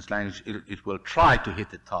common sense language, it will try to hit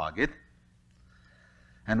the target,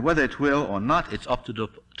 and whether it will or not, it's up to the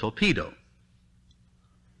torpedo.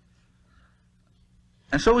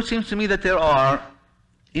 And so it seems to me that there are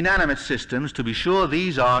inanimate systems. To be sure,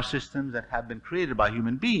 these are systems that have been created by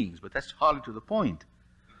human beings, but that's hardly to the point.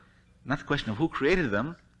 Not the question of who created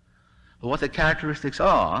them, but what the characteristics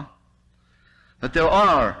are. That there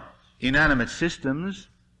are inanimate systems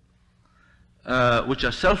which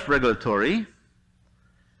are self-regulatory,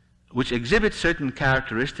 which exhibit certain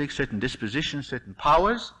characteristics, certain dispositions, certain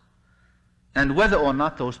powers, and whether or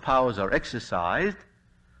not those powers are exercised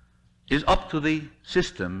is up to the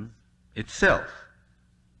system itself.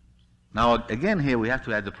 Now, again, here we have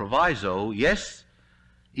to add the proviso, yes,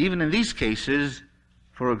 even in these cases,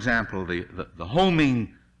 for example, the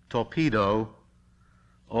homing torpedo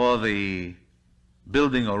or the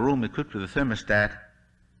building or room equipped with a thermostat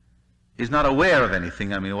is not aware of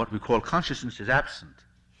anything. I mean, what we call consciousness is absent.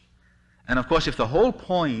 And of course, if the whole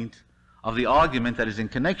point of the argument that is in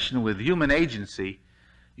connection with human agency,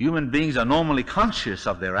 human beings are normally conscious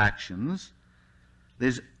of their actions,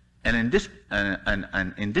 there's an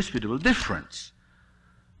indisputable difference.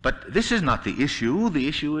 But this is not the issue. The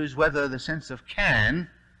issue is whether the sense of can,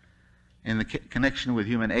 in the connection with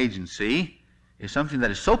human agency, is something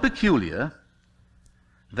that is so peculiar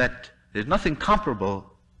that there's nothing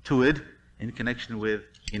comparable to it in connection with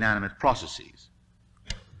inanimate processes.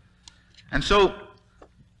 And so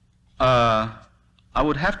I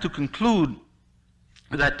would have to conclude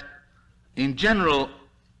that in general,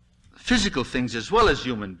 physical things as well as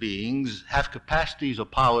human beings have capacities or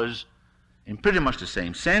powers in pretty much the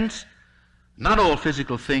same sense. Not all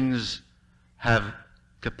physical things have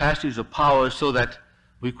capacities or powers so that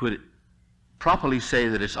we could properly say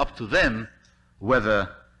that it's up to them whether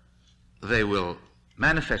they will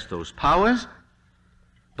manifest those powers.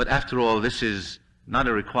 But after all, this is not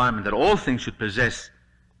a requirement that all things should possess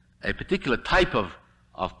a particular type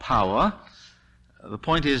of power. The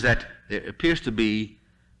point is that there appears to be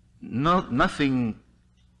nothing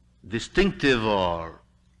distinctive or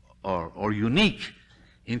unique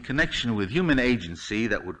in connection with human agency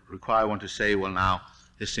that would require one to say, well, now,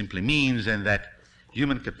 this simply means then that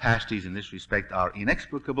human capacities in this respect are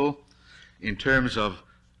inexplicable in terms of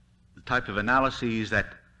the type of analyses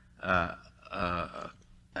that a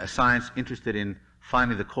science interested in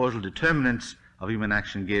finding the causal determinants of human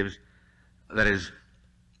action gives. That is,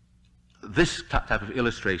 this type of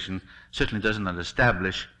illustration certainly does not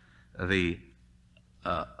establish the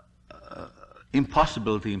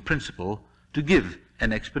impossibility in principle to give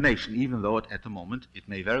an explanation, even though at the moment it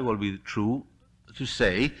may very well be true to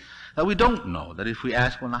say that we don't know. That if we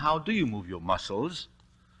ask, well, now, how do you move your muscles?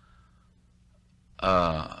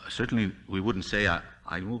 Certainly we wouldn't say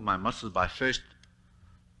I move my muscles by first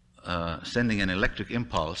sending an electric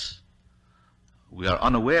impulse. We are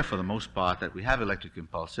unaware for the most part that we have electric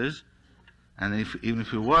impulses. And even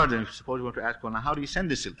if we were, then suppose we were to ask, well, now, how do you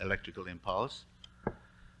send this electrical impulse?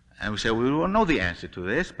 And we say, well, we won't know the answer to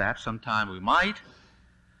this. Perhaps sometime we might.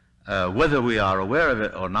 Whether we are aware of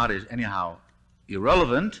it or not is anyhow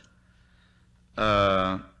irrelevant.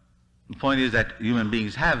 The point is that human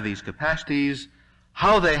beings have these capacities.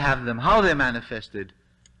 How they have them, how they're manifested,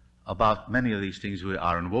 about many of these things we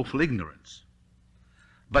are in woeful ignorance.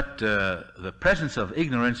 But the presence of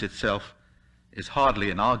ignorance itself is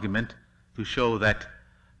hardly an argument to show that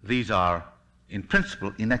these are, in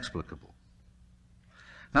principle, inexplicable.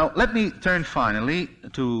 Now, let me turn finally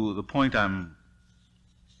to the point I'm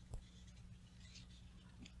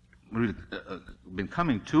really been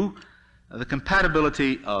coming to, the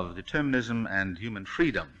compatibility of determinism and human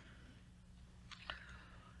freedom.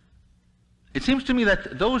 It seems to me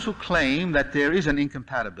that those who claim that there is an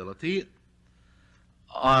incompatibility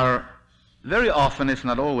are very often, if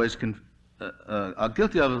not always, are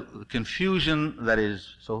guilty of confusion that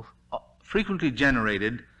is so frequently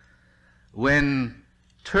generated when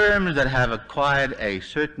terms that have acquired a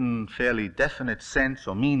certain fairly definite sense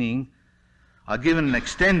or meaning are given an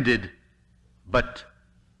extended but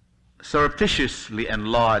surreptitiously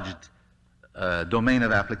enlarged domain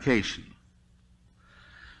of application.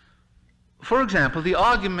 For example, the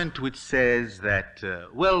argument which says that,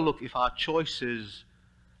 well, look, if our choices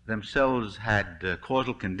themselves had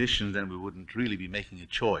causal conditions, then we wouldn't really be making a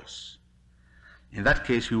choice. In that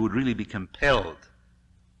case, we would really be compelled.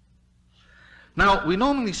 Now, we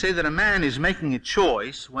normally say that a man is making a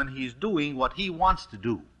choice when he's doing what he wants to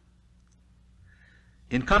do,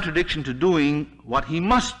 in contradiction to doing what he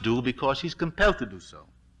must do because he's compelled to do so.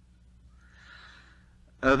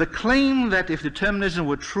 The claim that if determinism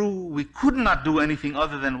were true, we could not do anything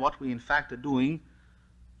other than what we in fact are doing,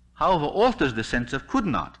 however, alters the sense of could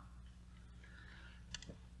not.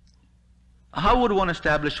 How would one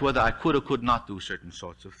establish whether I could or could not do certain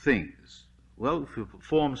sorts of things? Well, if you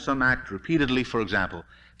perform some act repeatedly, for example,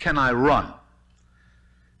 can I run?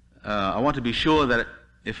 I want to be sure that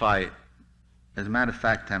if I, as a matter of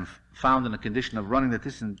fact, am found in a condition of running, that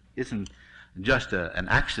this isn't just an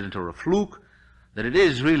accident or a fluke, that it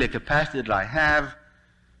is really a capacity that I have.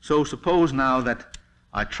 So suppose now that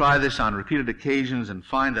I try this on repeated occasions and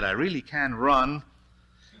find that I really can run,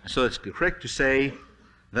 so it's correct to say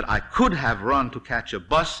that I could have run to catch a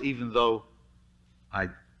bus even though I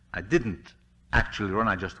didn't actually run,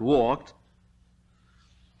 I just walked.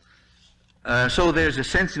 So there's a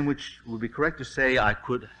sense in which it would be correct to say I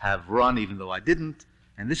could have run even though I didn't,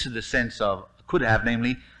 and this is the sense of could have,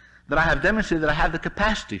 namely, that I have demonstrated that I have the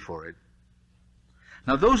capacity for it.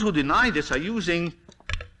 Now, those who deny this are using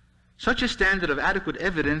such a standard of adequate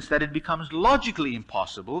evidence that it becomes logically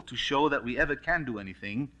impossible to show that we ever can do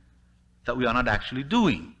anything that we are not actually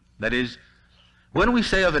doing. That is, when we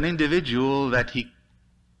say of an individual that he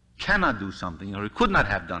cannot do something or he could not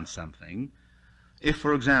have done something, if,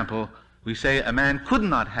 for example, we say a man could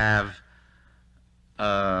not have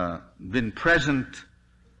been present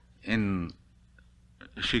in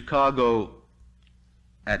Chicago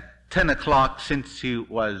at 10 o'clock since he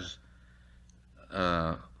was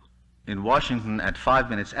in Washington at 5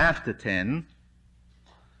 minutes after 10.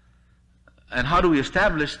 And how do we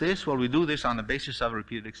establish this? Well, we do this on the basis of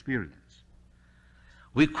repeated experience.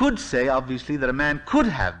 We could say, obviously, that a man could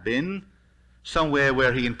have been somewhere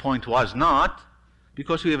where he in point was not,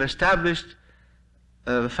 because we have established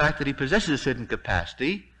the fact that he possesses a certain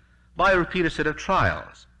capacity by a repeated set of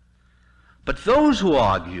trials. But those who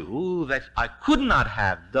argue that I could not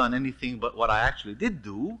have done anything but what I actually did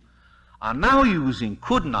do are now using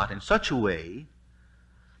could not in such a way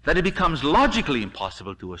that it becomes logically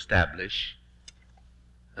impossible to establish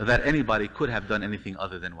that anybody could have done anything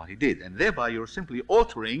other than what he did. And thereby you're simply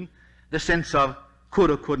altering the sense of could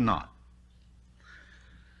or could not.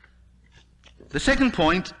 The second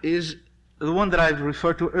point is the one that I've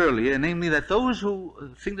referred to earlier, namely that those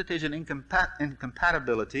who think that there's an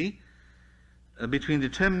incompatibility between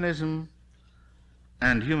determinism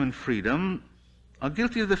and human freedom are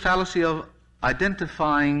guilty of the fallacy of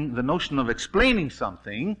identifying the notion of explaining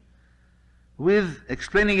something with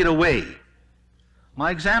explaining it away.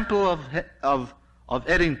 My example of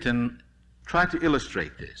Eddington tried to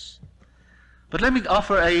illustrate this. But let me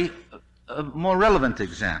offer a more relevant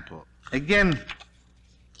example. Again,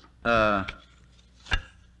 let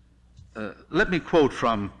me quote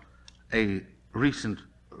from a recent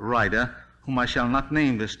writer whom I shall not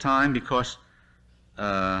name this time because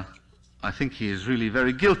I think he is really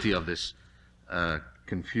very guilty of this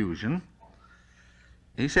confusion.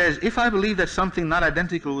 He says, if I believe that something not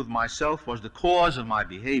identical with myself was the cause of my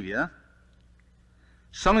behavior,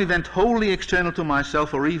 some event wholly external to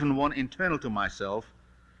myself or even one internal to myself,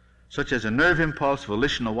 such as a nerve impulse,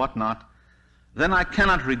 volition, or whatnot, then I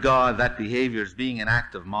cannot regard that behavior as being an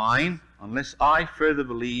act of mine unless I further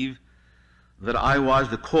believe that I was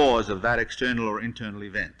the cause of that external or internal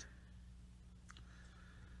event.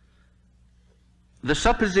 The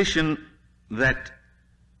supposition that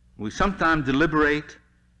we sometimes deliberate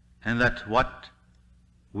and that what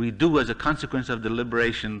we do as a consequence of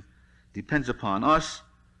deliberation depends upon us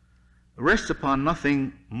rests upon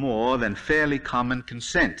nothing more than fairly common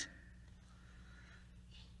consent.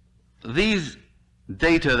 These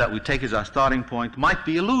data that we take as our starting point might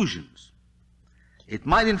be illusions. It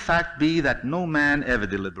might in fact be that no man ever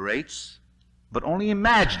deliberates, but only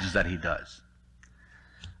imagines that he does.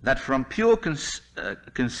 That from pure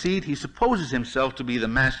conceit he supposes himself to be the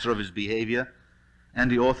master of his behavior and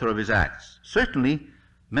the author of his acts. Certainly,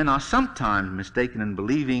 men are sometimes mistaken in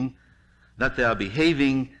believing that they are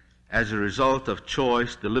behaving as a result of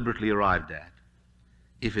choice deliberately arrived at.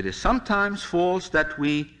 If it is sometimes false that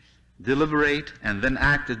we deliberate and then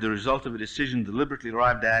act as the result of a decision deliberately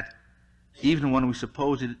arrived at, even when we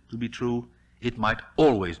suppose it to be true, it might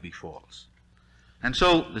always be false. And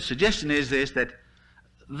so the suggestion is this, that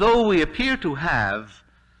though we appear to have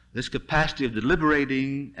this capacity of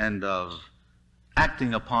deliberating and of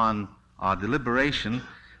acting upon our deliberation,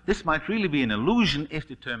 this might really be an illusion if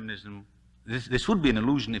determinism, this would be an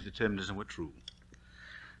illusion if determinism were true.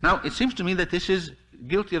 Now, it seems to me that this is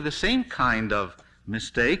guilty of the same kind of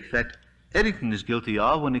mistake that Eddington is guilty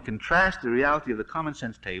of when he contrasts the reality of the common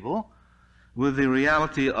sense table with the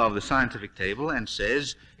reality of the scientific table and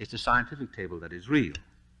says it's the scientific table that is real.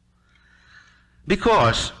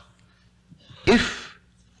 Because if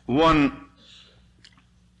one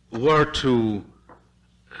were to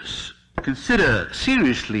consider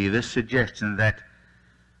seriously this suggestion that,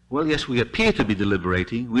 well, yes, we appear to be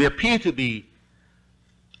deliberating, we appear to be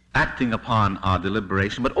acting upon our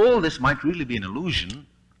deliberation, but all this might really be an illusion.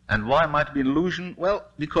 And why might it be an illusion? Well,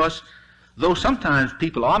 because though sometimes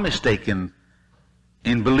people are mistaken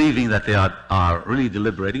in believing that they are really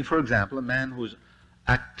deliberating, for example, a man who's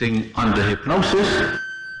acting under hypnosis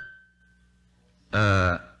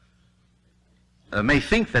may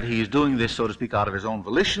think that he is doing this, so to speak, out of his own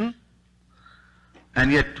volition,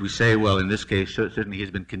 and yet we say, well, in this case, certainly he's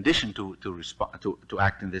been conditioned to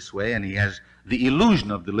act in this way, and he has the illusion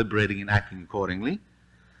of deliberating and acting accordingly.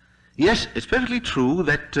 Yes, it's perfectly true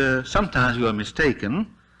that sometimes we are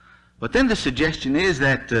mistaken, but then the suggestion is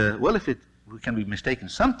that, well, if we can be mistaken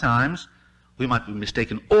sometimes, we might be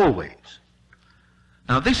mistaken always.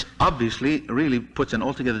 Now, this obviously really puts an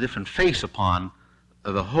altogether different face upon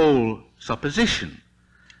the whole supposition.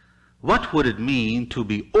 What would it mean to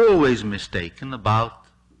be always mistaken about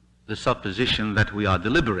the supposition that we are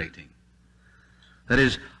deliberating? That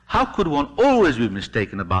is, how could one always be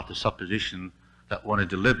mistaken about the supposition that one is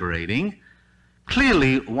deliberating?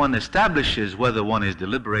 Clearly, one establishes whether one is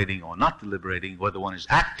deliberating or not deliberating, whether one is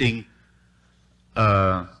acting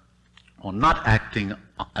or not acting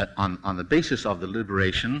on the basis of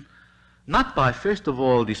deliberation, not by, first of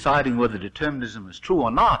all, deciding whether determinism is true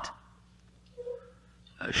or not.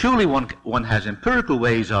 Surely one has empirical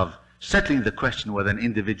ways of settling the question whether an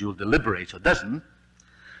individual deliberates or doesn't.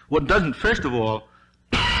 One doesn't, first of all,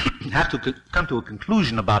 have to come to a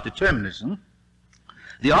conclusion about determinism.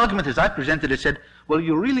 The argument as I presented it said, well,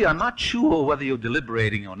 you really are not sure whether you're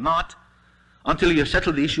deliberating or not until you've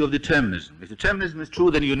settled the issue of determinism. If determinism is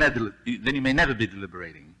true, then you may never be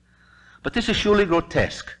deliberating. But this is surely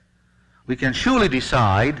grotesque. We can surely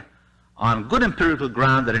decide on good empirical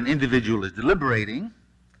ground that an individual is deliberating,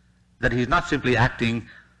 that he's not simply acting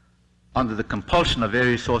under the compulsion of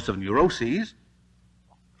various sorts of neuroses.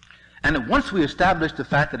 And once we establish the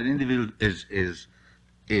fact that an individual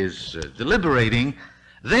is deliberating,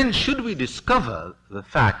 then should we discover the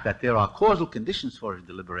fact that there are causal conditions for his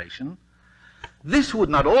deliberation, this would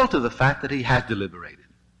not alter the fact that he has deliberated.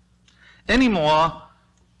 Any more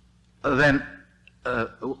than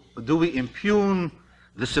do we impugn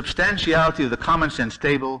the substantiality of the common sense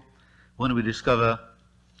table when we discover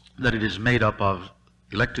that it is made up of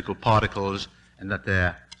electrical particles and that there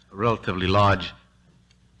are relatively large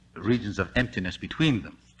regions of emptiness between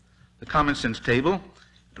them. The common sense table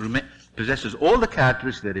possesses all the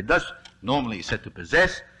characteristics that it does normally is said to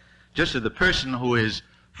possess, just as the person who is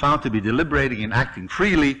found to be deliberating and acting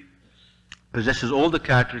freely possesses all the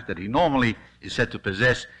characteristics that he normally is said to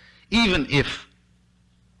possess even if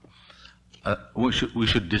we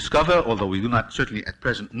should discover, although we do not certainly at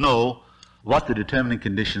present know, what the determining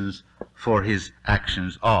conditions for his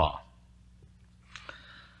actions are.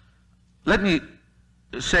 Let me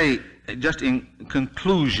say, just in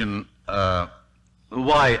conclusion,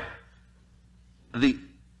 why the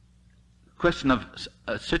question of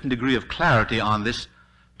a certain degree of clarity on this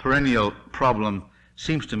perennial problem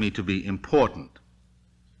seems to me to be important.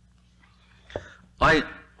 I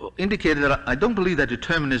indicated that I don't believe that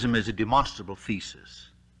determinism is a demonstrable thesis.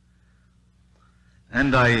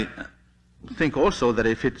 And I think also that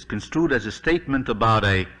if it's construed as a statement about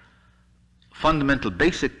a fundamental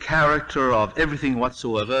basic character of everything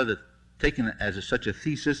whatsoever, that taken as such a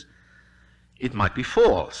thesis, it might be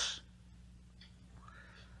false.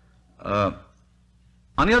 On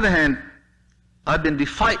the other hand, I've been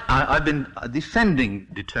defending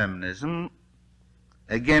determinism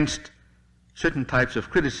against certain types of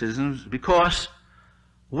criticisms because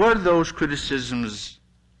were those criticisms,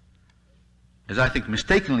 as I think,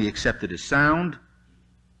 mistakenly accepted as sound,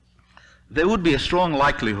 there would be a strong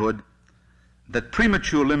likelihood that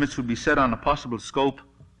premature limits would be set on a possible scope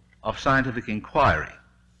of scientific inquiry.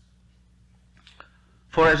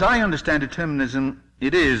 For as I understand determinism,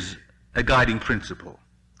 it is a guiding principle,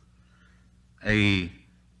 a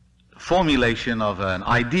formulation of an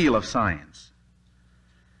ideal of science,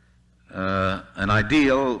 an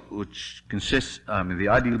ideal which consists, the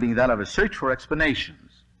ideal being that of a search for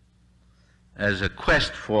explanations, as a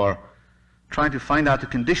quest for trying to find out the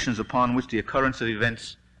conditions upon which the occurrence of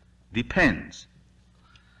events depends.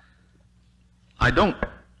 I don't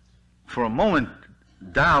for a moment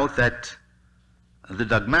doubt that the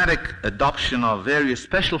dogmatic adoption of various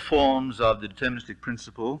special forms of the deterministic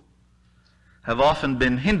principle have often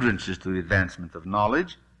been hindrances to the advancement of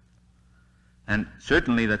knowledge, and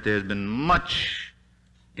certainly that there's been much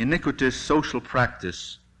iniquitous social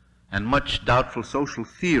practice and much doubtful social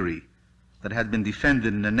theory that had been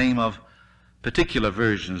defended in the name of particular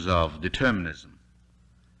versions of determinism.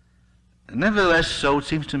 Nevertheless, so it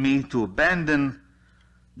seems to me, to abandon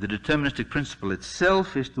the deterministic principle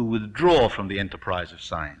itself is to withdraw from the enterprise of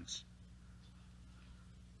science.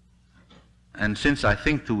 And since I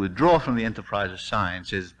think to withdraw from the enterprise of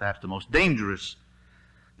science is perhaps the most dangerous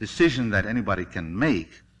decision that anybody can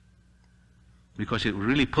make, because it would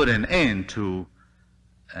really put an end to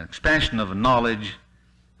an expansion of knowledge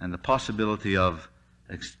and the possibility of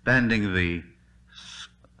expanding the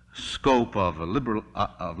scope of a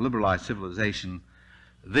liberalized civilization,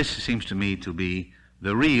 this seems to me to be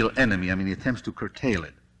the real enemy. The attempts to curtail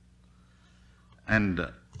it.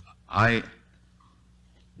 And I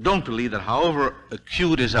don't believe that however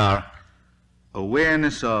acute is our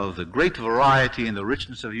awareness of the great variety and the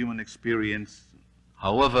richness of human experience,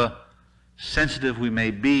 however sensitive we may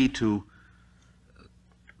be to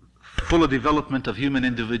fuller development of human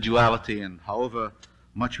individuality, and however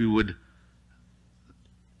much we would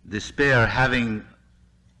despair having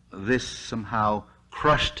this somehow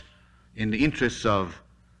crushed in the interests of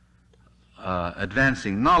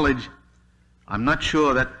advancing knowledge, I'm not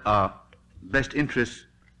sure that our best interests,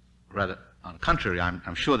 rather on the contrary,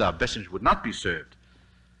 I'm sure that our best interests would not be served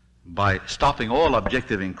by stopping all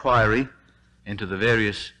objective inquiry into the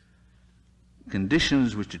various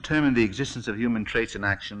conditions which determine the existence of human traits and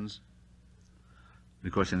actions,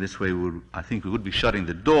 because in this way I think we would be shutting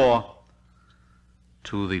the door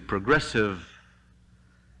to the progressive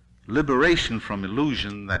liberation from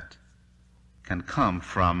illusion that can come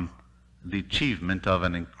from the achievement of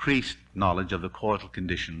an increased knowledge of the causal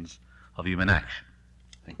conditions of human action.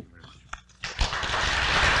 Thank you very much.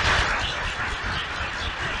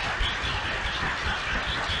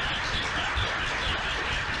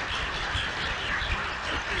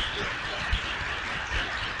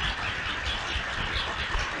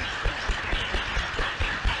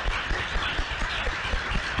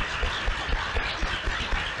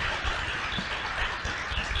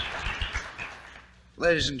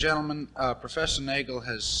 Ladies and gentlemen, Professor Nagel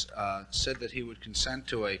has said that he would consent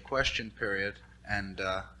to a question period, and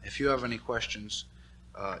if you have any questions,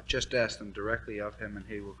 just ask them directly of him and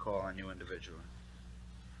he will call on you individually.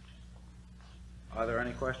 Are there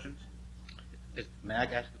any questions? May I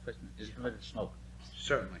ask a question? Is it permitted to smoke?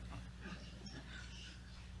 Certainly.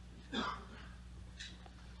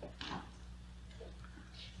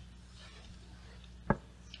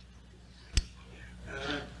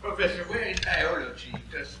 Professor, where in biology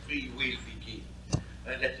does free will begin?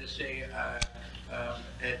 Let us say at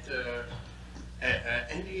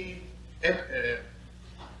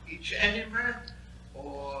each animal,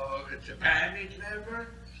 or at the primate level,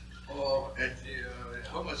 or at the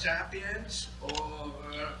Homo sapiens, or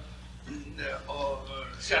or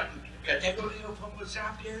a certain category of Homo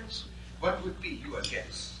sapiens? What would be your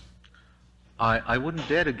guess? I wouldn't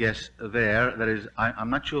dare to guess there. That is,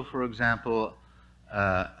 I'm not sure, for example,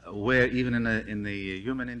 where even in the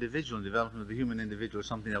human individual, development of the human individual,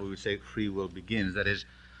 something that we would say free will begins. That is,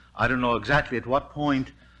 I don't know exactly at what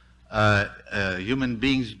point human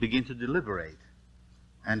beings begin to deliberate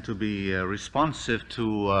and to be responsive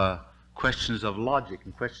to questions of logic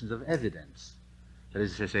and questions of evidence. That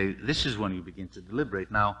is to say, this is when you begin to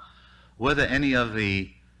deliberate. Now, whether any of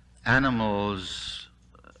the animals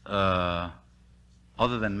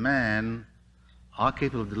other than man are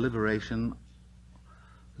capable of deliberation,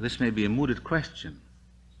 this may be a mooted question,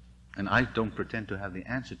 and I don't pretend to have the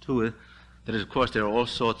answer to it. That is, of course, there are all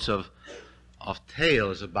sorts of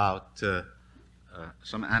tales about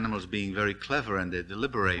some animals being very clever and they're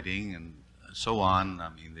deliberating and so on. I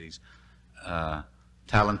mean, these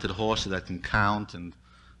talented horses that can count and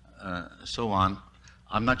so on.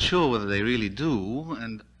 I'm not sure whether they really do,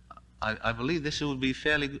 and I believe this would be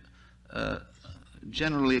fairly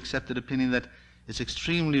generally accepted opinion that it's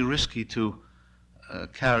extremely risky to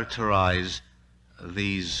characterize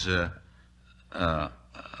these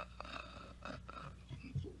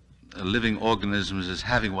living organisms as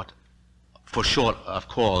having what, for short, I've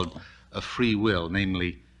called a free will,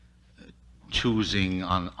 namely choosing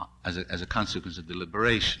as a consequence of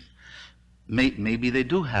deliberation. Maybe they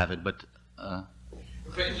do have it, but...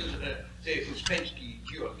 For instance, say Uspensky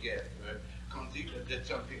Georgiev considered that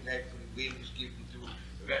something like free will is given to a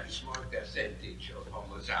very small percentage of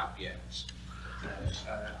Homo sapiens. That was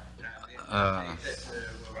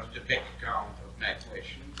the background of my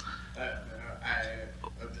question.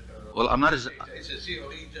 Well, I'm not as... It's a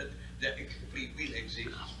theory that free will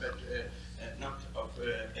exists, but not of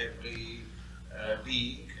every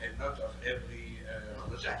being and not of every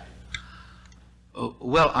Homo sapien.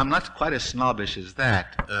 Well, I'm not quite as snobbish as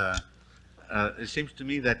that. It seems to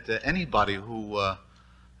me that anybody who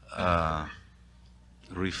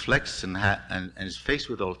reflects and is faced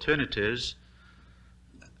with alternatives,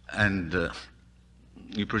 and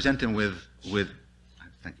you present him with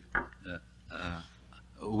thank you,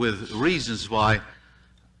 with reasons why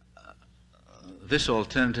this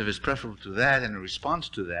alternative is preferable to that, and in response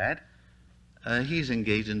to that, he's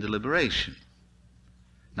engaged in deliberation.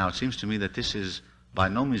 Now, it seems to me that this is by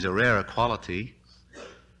no means a rare quality,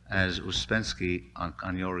 as Uspensky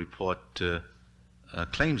on your report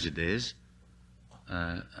claims it is.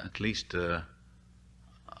 At least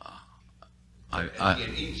I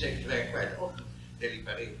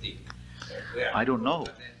don't know.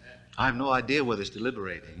 I have no idea whether it's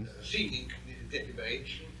deliberating. Seeming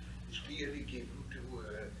deliberation is clearly given to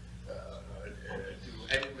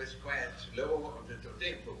animals quite low on the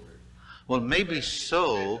totem pole. Well, maybe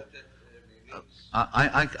so.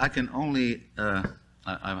 I can only,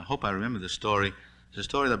 I hope I remember the story. It's a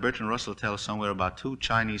story that Bertrand Russell tells somewhere about two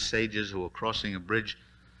Chinese sages who were crossing a bridge,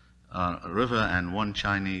 a river, and one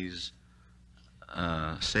Chinese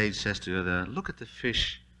sage says to the other, "Look at the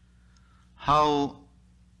fish, how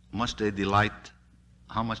much delight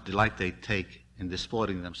they take in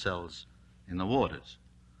disporting themselves in the waters."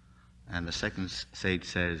 And the second sage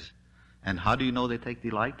says, "And how do you know they take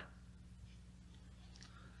delight?"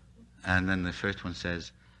 And then the first one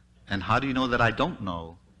says, "And how do you know that I don't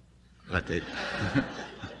know that they..."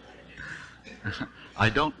 I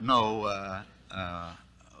don't know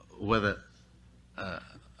whether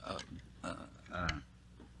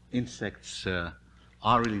insects are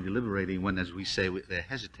really deliberating when, as we say, they're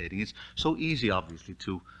hesitating. It's so easy, obviously,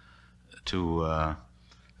 to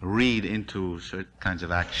read into certain kinds of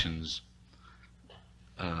actions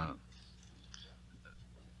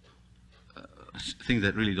things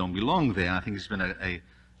that really don't belong there. I think it's been a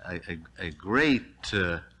great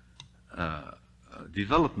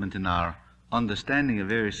development in our understanding of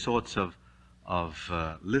various sorts of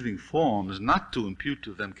living forms, not to impute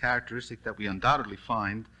to them characteristics that we undoubtedly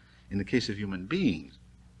find in the case of human beings.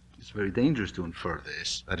 It's very dangerous to infer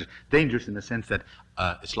this. That is, dangerous in the sense that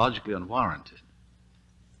it's logically unwarranted.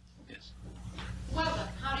 Yes. Well, then,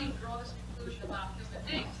 how do you draw this conclusion about human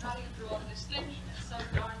beings? How do you draw the distinction? It's so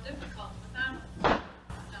darn difficult with animals.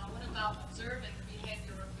 Now, what about observing the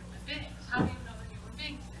behavior of human beings? How do you know that human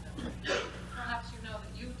beings deliberate? Perhaps you know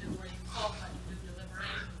that you do, or you thought that you do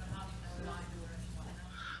deliberation, but how do you know that I do or anyone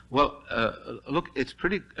else? Well, look, it's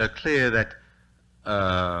pretty clear that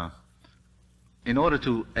in order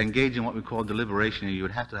to engage in what we call deliberation, you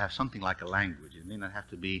would have to have something like a language. It may not have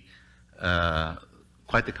to be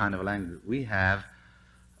quite the kind of a language we have.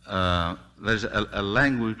 There's a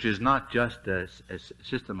language which is not just a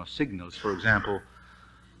system of signals. For example,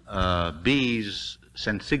 bees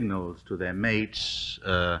send signals to their mates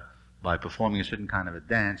by performing a certain kind of a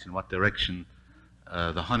dance in what direction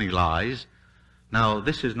the honey lies. Now,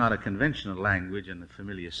 this is not a conventional language in the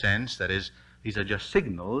familiar sense. That is, these are just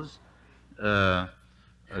signals to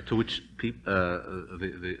which the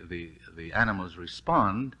animals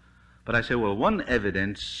respond. But I say, well, one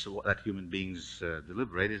evidence that human beings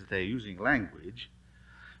deliberate is that they're using language.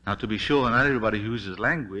 Now, to be sure, not everybody who uses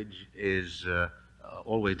language is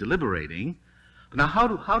always deliberating. Now,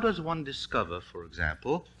 how does one discover, for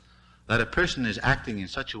example, that a person is acting in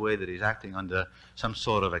such a way that he's acting under some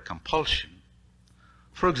sort of a compulsion?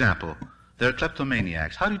 For example, there are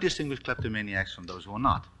kleptomaniacs. How do you distinguish kleptomaniacs from those who are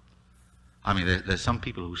not? I mean, there's some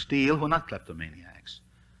people who steal who are not kleptomaniacs.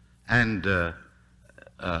 And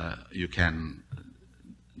you can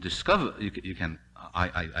discover,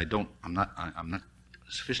 I'm not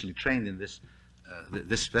sufficiently trained in this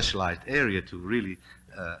specialized area to really,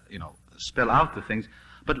 spell out the things.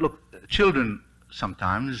 But look, children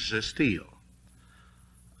sometimes steal.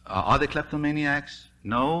 Are they kleptomaniacs?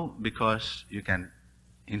 No, because you can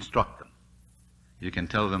instruct them. You can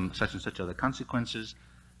tell them such and such are the consequences.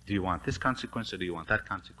 Do you want this consequence or do you want that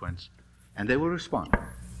consequence? And they will respond.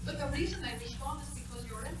 But the reason they respond is because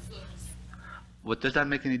you're influencing. What does that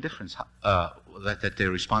make any difference? That they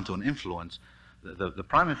respond to an influence? The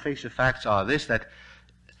prima facie facts are this: that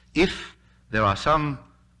if there are some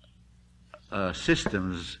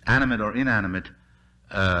systems, animate or inanimate,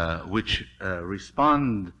 which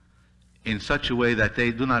respond in such a way that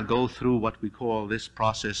they do not go through what we call this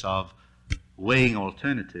process of weighing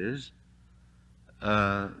alternatives,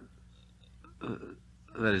 that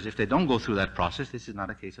is, if they don't go through that process, this is not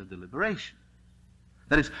a case of deliberation.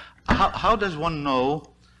 That is, how does one know?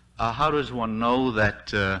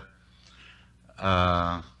 That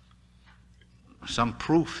some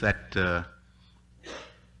proof that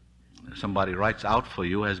somebody writes out for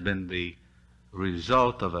you has been the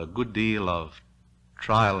result of a good deal of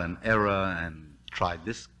trial and error, and tried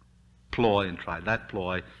this ploy and tried that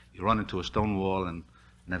ploy. You run into a stone wall, and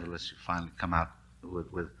nevertheless you finally come out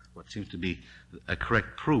with what seems to be a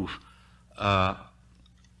correct proof.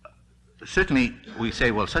 Certainly we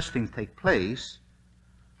say, well, such things take place.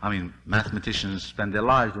 I mean, mathematicians spend their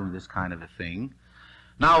lives doing this kind of a thing.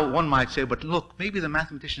 Now one might say, but look, maybe the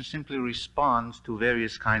mathematician simply responds to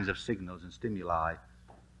various kinds of signals and stimuli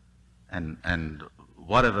and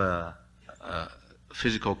whatever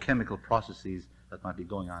physical, chemical processes that might be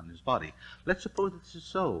going on in his body. Let's suppose this is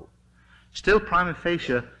so. Still, prima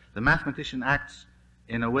facie, the mathematician acts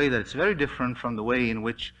in a way that it's very different from the way in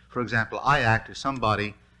which, for example, I act if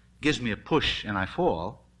somebody gives me a push and I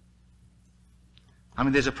fall. I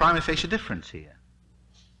mean, there's a prima facie difference here.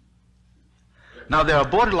 Now, there are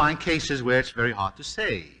borderline cases where it's very hard to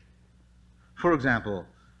say. For example,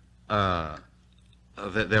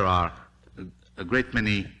 there are a great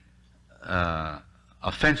many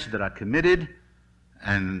offenses that are committed,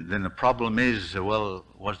 and then the problem is, well,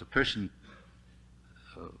 was the person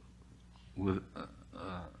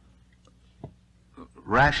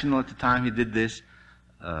rational at the time he did this?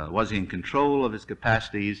 Was he in control of his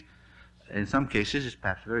capacities? In some cases, it's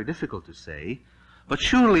perhaps very difficult to say, but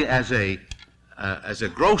surely as a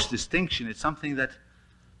gross distinction, it's something that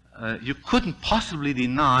you couldn't possibly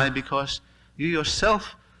deny, because you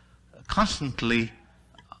yourself constantly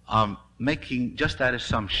are making just that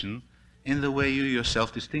assumption in the way you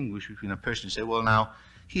yourself distinguish between a person and say, well, now,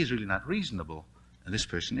 he's really not reasonable, and this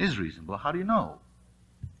person is reasonable. How do you know?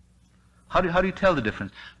 How do you tell the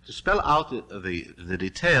difference? To spell out the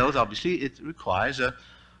details, obviously, it requires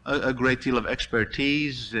a great deal of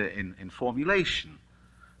expertise in formulation.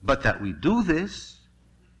 But that we do this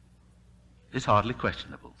is hardly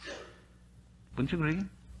questionable. Wouldn't you agree?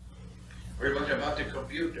 Well, what about the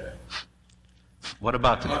computer? What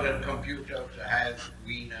about the modern computer has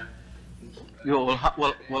Wiener? Well,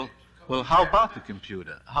 how about the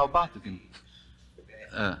computer? How about the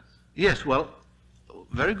computer? Yes, well,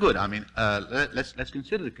 very good. I mean, let's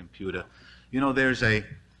consider the computer. You know, there's there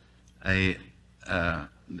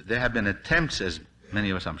have been attempts, as many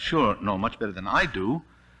of us, I'm sure, know much better than I do,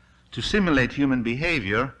 to simulate human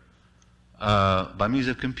behavior by means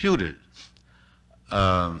of computers.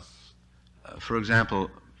 For example,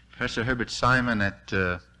 Professor Herbert Simon at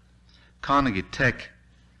Carnegie Tech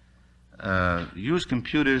used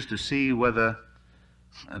computers to see whether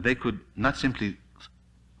they could not simply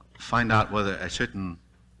find out whether a certain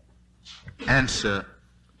answer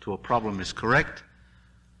to a problem is correct,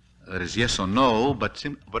 that is yes or no, but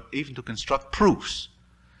even to construct proofs.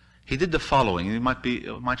 He did the following. You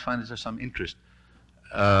might find this of some interest.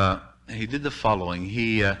 He did the following.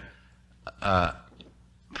 He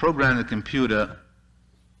programmed the computer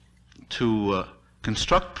to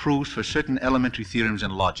construct proofs for certain elementary theorems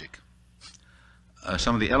in logic.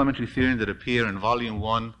 Some of the elementary theorems that appear in Volume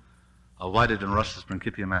 1 of Whitehead and Russell's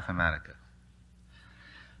Principia Mathematica.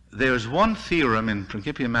 There's one theorem in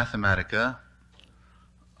Principia Mathematica,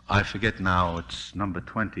 I forget now, it's number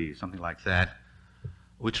 20, something like that,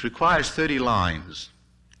 which requires 30 lines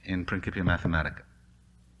in Principia Mathematica.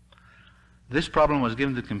 This problem was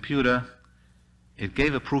given to the computer. It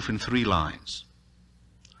gave a proof in 3 lines.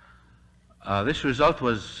 This result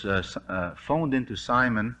was phoned into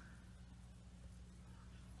Simon,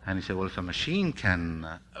 and he said, well, if a machine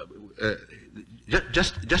can,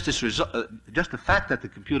 just the fact that the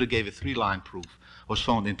computer gave a 3-line proof was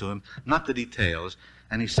phoned into him, not the details,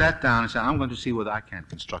 and he sat down and said, I'm going to see whether I can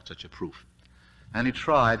construct such a proof. And he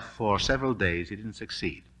tried for several days. He didn't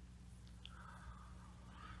succeed.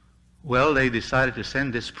 Well, they decided to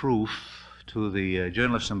send this proof to the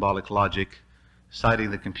Journal of Symbolic Logic, citing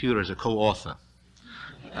the computer as a co-author.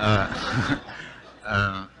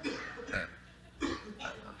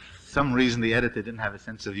 Some reason the editor didn't have a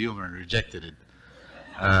sense of humor and rejected it.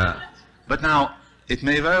 But now, it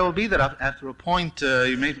may very well be that after a point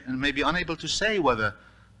you may be unable to say whether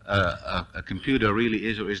a computer really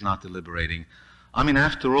is or is not deliberating. I mean,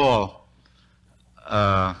 after all,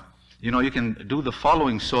 you know, you can do the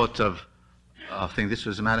following sort of thing. This,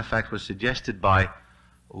 as a matter of fact, was suggested by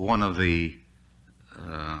one of the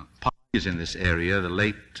pioneers in this area, the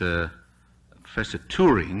late Professor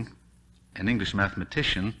Turing, an English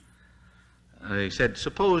mathematician. He said,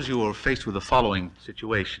 suppose you were faced with the following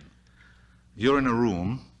situation. You're in a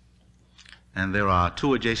room, and there are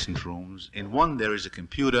 2 adjacent rooms. In one there is a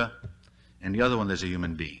computer, in the other one there's a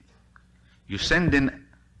human being. You send in,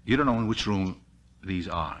 you don't know in which room these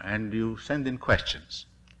are, and you send in questions.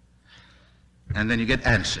 And then you get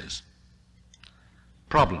answers.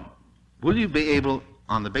 Problem. Will you be able,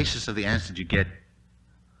 on the basis of the answers you get,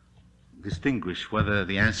 distinguish whether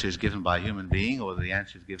the answer is given by a human being or the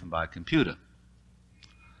answer is given by a computer?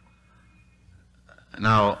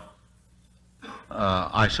 Now,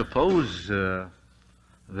 I suppose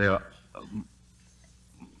there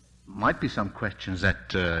might be some questions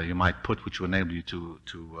that you might put which will enable you to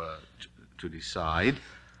decide,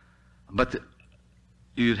 but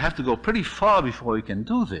you'd have to go pretty far before you can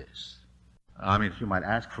do this. I mean, you might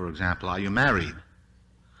ask, for example, are you married?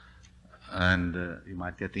 And you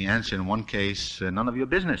might get the answer in one case, none of your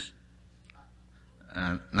business.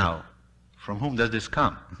 Now, from whom does this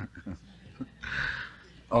come?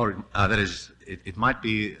 Or that is, it might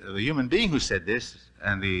be the human being who said this,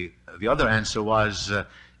 and the other answer was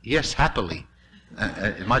yes, happily.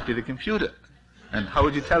 It might be the computer. And how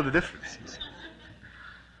would you tell the difference?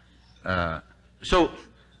 I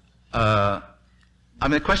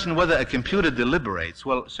mean, the question whether a computer deliberates,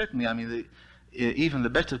 well, certainly, I mean, even the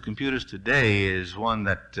best of computers today is one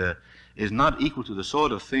that is not equal to the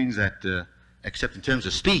sort of things that, except in terms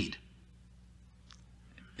of speed.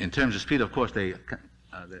 In terms of speed, of course, they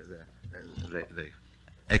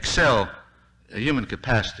excel human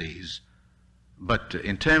capacities, but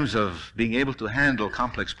in terms of being able to handle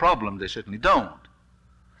complex problems, they certainly don't.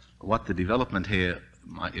 What the development here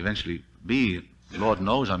might eventually be, Lord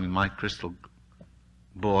knows. I mean, my crystal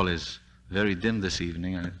ball is very dim this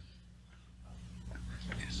evening.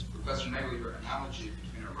 Yes. Professor Nagel, your analogy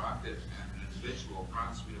between a rocket and an individual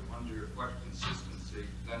prompts me to wonder what consistency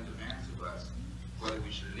then demands of us, whether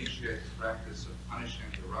we should initiate the practice of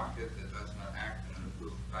punishing the rocket that does not act in an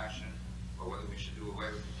approved fashion, or whether we should do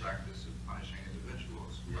away with the practice of punishing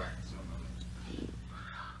individuals who act similarly.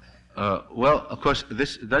 Well, of course,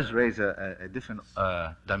 this does raise a different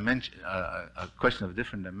dimension, a question of a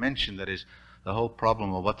different dimension, that is the whole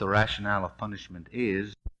problem of what the rationale of punishment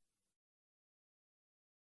is.